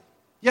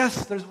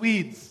 Yes, there's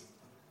weeds,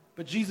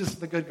 but Jesus is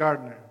the good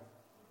gardener.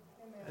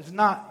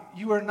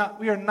 We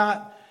are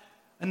not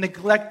a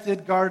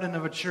neglected garden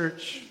of a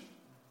church.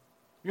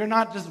 We are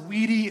not just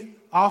weedy,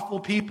 awful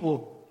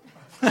people.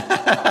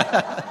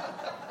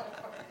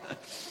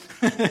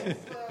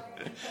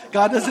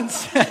 God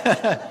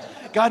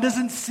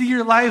doesn't see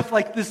your life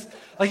like this.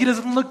 He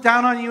doesn't look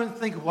down on you and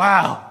think,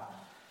 wow,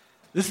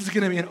 This is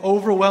going to be an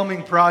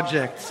overwhelming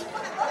project.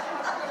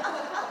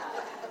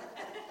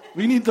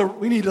 We need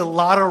a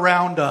lot of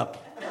Roundup.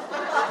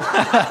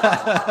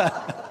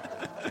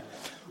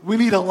 We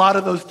need a lot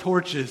of those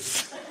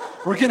torches.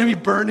 We're going to be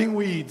burning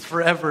weeds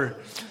forever.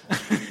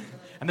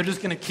 And they're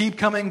just going to keep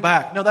coming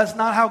back. No, that's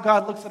not how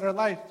God looks at our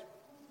life.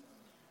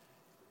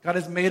 God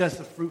has made us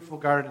a fruitful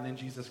garden in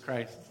Jesus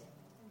Christ.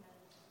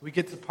 We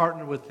get to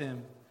partner with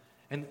him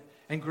and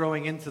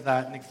growing into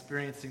that and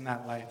experiencing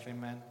that life.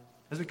 Amen.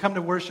 As we come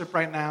to worship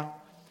right now,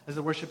 as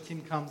the worship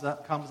team comes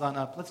on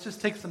up, let's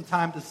just take some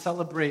time to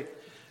celebrate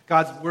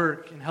God's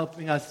work in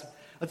helping us.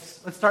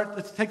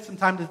 Let's take some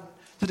time to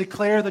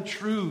declare the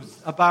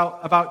truths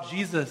about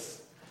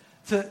Jesus,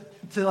 so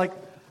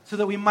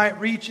that we might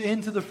reach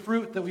into the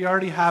fruit that we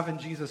already have in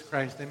Jesus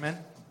Christ. Amen.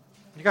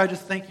 God,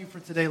 just thank you for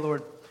today,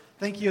 Lord.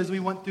 Thank you as we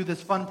went through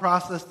this fun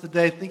process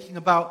today, thinking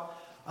about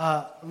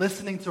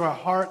listening to our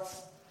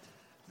hearts,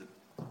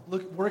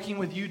 working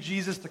with you,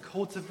 Jesus, to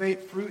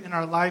cultivate fruit in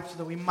our life so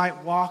that we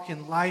might walk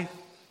in life,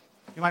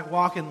 we might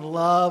walk in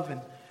love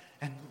and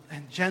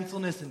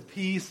gentleness and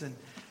peace and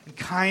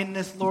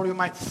kindness, Lord. We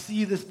might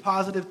see these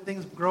positive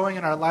things growing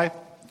in our life.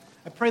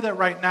 I pray that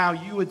right now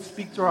you would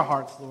speak to our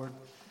hearts, Lord,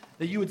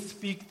 that you would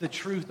speak the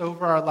truth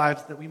over our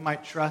lives, that we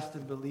might trust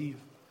and believe,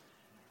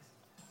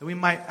 that we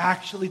might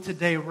actually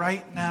today,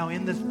 right now,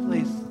 in this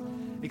place,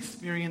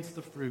 experience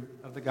the fruit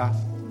of the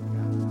gospel,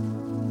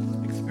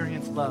 Lord God.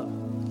 Experience love,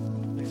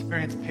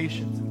 experience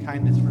patience and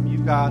kindness from you,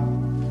 God.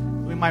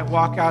 We might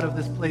walk out of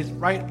this place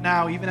right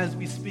now, even as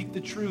we speak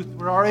the truth.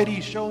 We're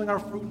already showing our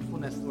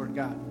fruitfulness, Lord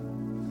God.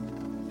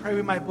 Pray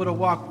we might be able to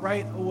walk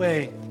right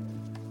away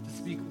to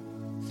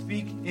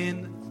speak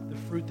in the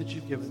fruit that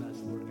you've given us,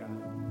 Lord God.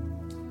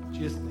 In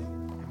Jesus' name.